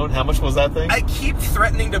Home Alone, how much was that thing? I keep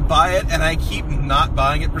threatening to buy it, and I keep not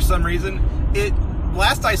buying it for some reason.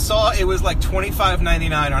 Last I saw, it was like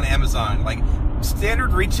 $25.99 on Amazon. Like,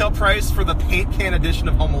 standard retail price for the paint can edition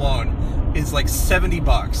of Home Alone is like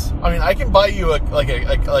 $70. I mean, I can buy you a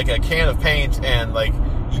can of paint, and like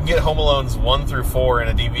you can get Home Alones 1 through 4 in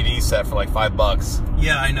a DVD set for like $5,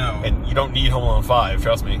 Yeah, I know. and you don't need Home Alone 5.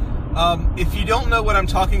 Trust me. If you don't know what I'm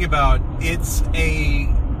talking about, it's the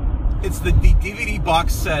DVD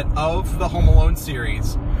box set of the Home Alone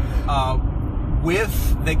series.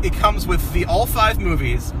 It comes with all 5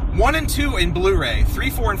 movies, 1 and 2 in Blu-ray, 3,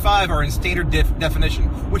 4, and 5 are in standard definition,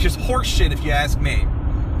 which is horseshit if you ask me.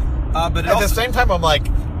 But At the same time, I'm like,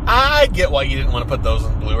 I get why you didn't want to put those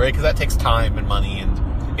on Blu-ray, because that takes time and money,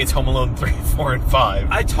 and it's Home Alone 3, 4, and 5.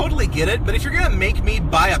 I totally get it, but if you're gonna make me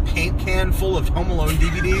buy a paint can full of Home Alone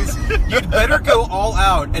DVDs, you'd better go all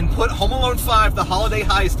out and put Home Alone 5, The Holiday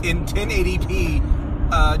Heist, in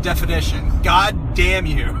 1080p definition. God damn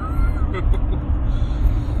you.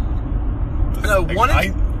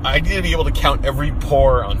 I need to be able to count every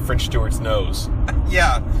pore on French Stewart's nose.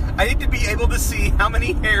 Yeah, I need to be able to see how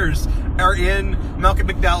many hairs are in Malcolm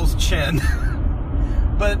McDowell's chin.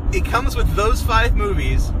 But it comes with those 5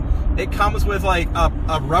 movies. It comes with like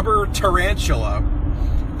a rubber tarantula,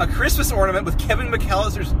 a Christmas ornament with Kevin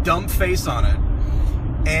McAllister's dumb face on it,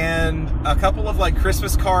 and a couple of like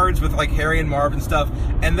Christmas cards with like Harry and Marv and stuff,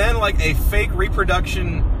 and then like a fake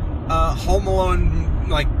reproduction Home Alone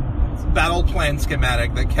like battle plan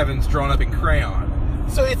schematic that Kevin's drawn up in crayon.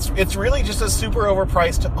 So it's really just a super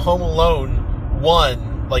overpriced Home Alone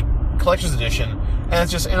 1, like collector's edition,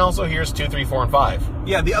 and also here's 2, 3, 4, and 5.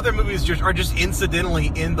 Yeah, the other movies are just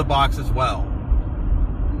incidentally in the box as well.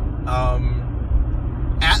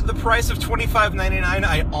 At the price of $25.99,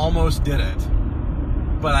 I almost did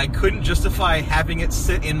it, but I couldn't justify having it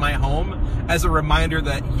sit in my home as a reminder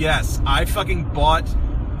that yes, I fucking bought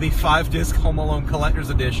the 5-disc Home Alone collector's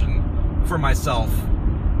edition for myself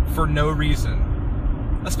for no reason.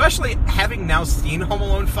 Especially having now seen Home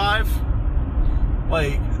Alone 5,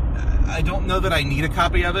 like, I don't know that I need a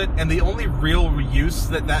copy of it, and the only real use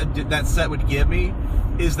that set would give me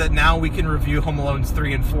is that now we can review Home Alones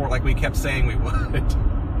 3 and 4 like we kept saying we would.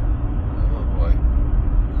 Oh boy.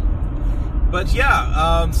 But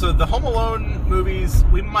yeah, so the Home Alone movies,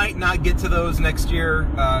 we might not get to those next year.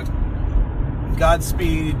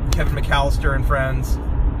 Godspeed, Kevin McAllister and friends.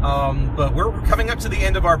 But we're coming up to the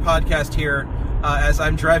end of our podcast here as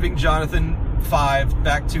I'm driving Jonathan 5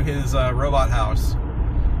 back to his robot house.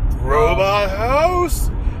 Robot house.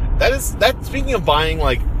 That. Speaking of buying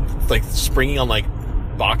like springing on like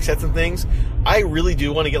box sets and things, I really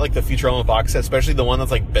do want to get like the Futurama box set, especially the one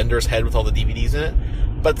that's like Bender's head with all the DVDs in it.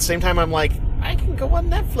 But at the same time, I'm like, I can go on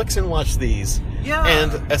Netflix and watch these. Yeah.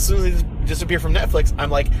 And as soon as they disappear from Netflix,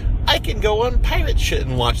 I'm like, I can go on pirate shit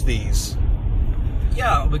and watch these.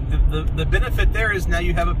 Yeah, but the benefit there is now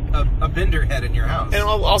you have a Bender head in your house. And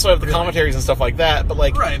I'll also have the commentaries and stuff like that. But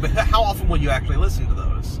like, right, but how often will you actually listen to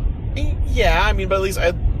those? yeah, I mean, but at least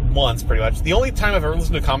once, pretty much. The only time I've ever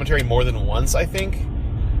listened to commentary more than once, I think,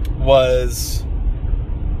 was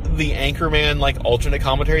the Anchorman, like, alternate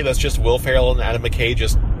commentary that's just Will Ferrell and Adam McKay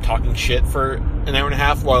just talking shit for an hour and a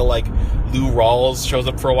half while, like, Lou Rawls shows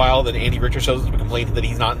up for a while, then Andy Richter shows up to complain that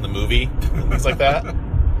he's not in the movie, and things like that.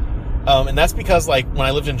 And that's because, like, when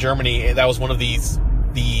I lived in Germany, that was one of these,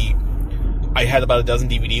 I had about a dozen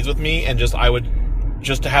DVDs with me, and I would,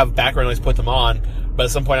 just to have background noise, put them on, but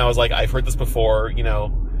at some point I was like, I've heard this before, you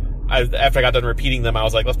know. After I got done repeating them, I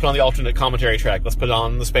was like, let's put on the alternate commentary track. Let's put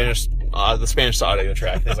on the Spanish audio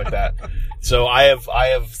track, things like that. So I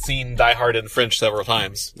have seen Die Hard in French several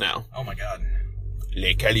times now. Oh my god.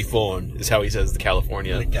 Le Californe is how he says the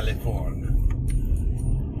California. Le California.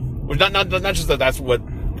 Which not just that that's what,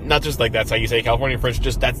 not just like that's how you say California in French,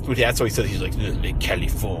 just that's what he says. He's like, Le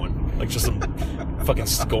Californe. Like just some fucking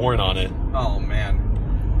scorn on it. Oh man.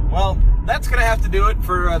 Well, that's going to have to do it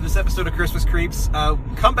for this episode of Christmas Creeps.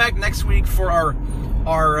 Come back next week for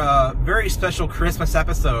our very special Christmas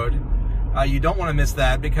episode. You don't want to miss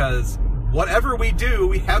that because whatever we do,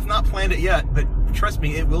 we have not planned it yet, but trust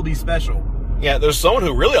me, it will be special. Yeah, there's someone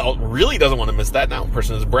who really doesn't want to miss that now.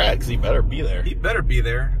 Person is Brad, because he better be there. He better be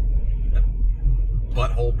there.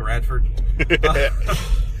 Butthole Bradford.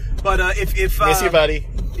 But if miss you, buddy.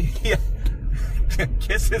 Yeah.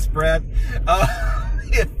 Kisses, Brad.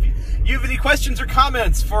 If you have any questions or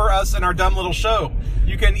comments for us and our dumb little show,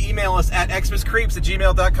 you can email us at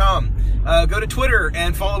xmascreeps@gmail.com. Go to Twitter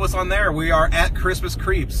and follow us on there. We are at Christmas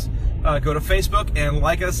Creeps. Go to Facebook and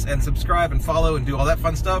like us and subscribe and follow and do all that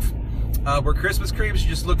fun stuff. We're Christmas Creeps. You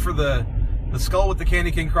just look for the skull with the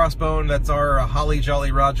Candy King crossbone. That's our Holly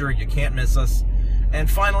Jolly Roger. You can't miss us. And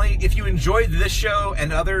finally, if you enjoyed this show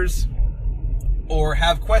and others, or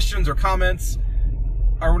have questions or comments,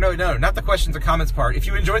 or no, not the questions or comments part. If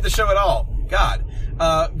you enjoyed the show at all, God,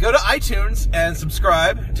 go to iTunes and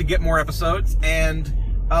subscribe to get more episodes, and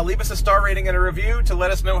leave us a star rating and a review to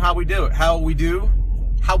let us know how we do it, how we do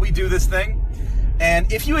this thing.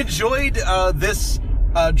 And if you enjoyed this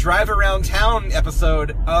drive around town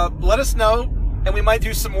episode, let us know, and we might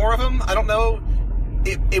do some more of them. I don't know.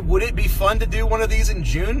 Would it be fun to do one of these in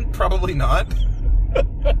June? Probably not.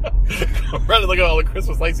 Rather look at all the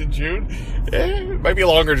Christmas lights in June. It might be a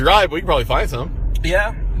longer drive, but we can probably find some.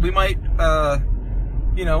 Yeah, we might.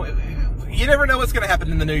 You never know what's going to happen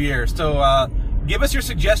in the new year. So give us your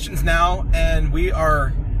suggestions now, and we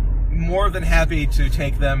are more than happy to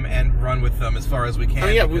take them and run with them as far as we can. I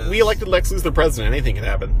mean, yeah, we elected Lex Luthor president. Anything can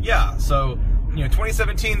happen. Yeah, so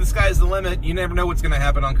 2017, the sky's the limit. You never know what's going to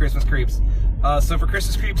happen on Christmas Creeps. So for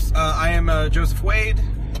Christmas Creeps, I am Joseph Wade.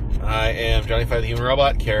 I am Johnny Five the Human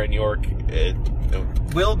Robot. Karen York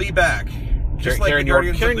will be back. Just like Karen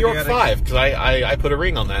York 5, because I put a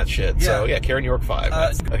ring on that shit. Yeah. So yeah, Karen York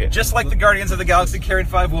 5. Okay. Just like the Guardians of the Galaxy, Karen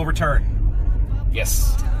 5 will return.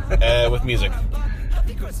 Yes, with music.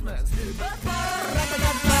 Happy Christmas.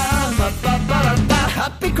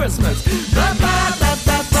 Happy Christmas.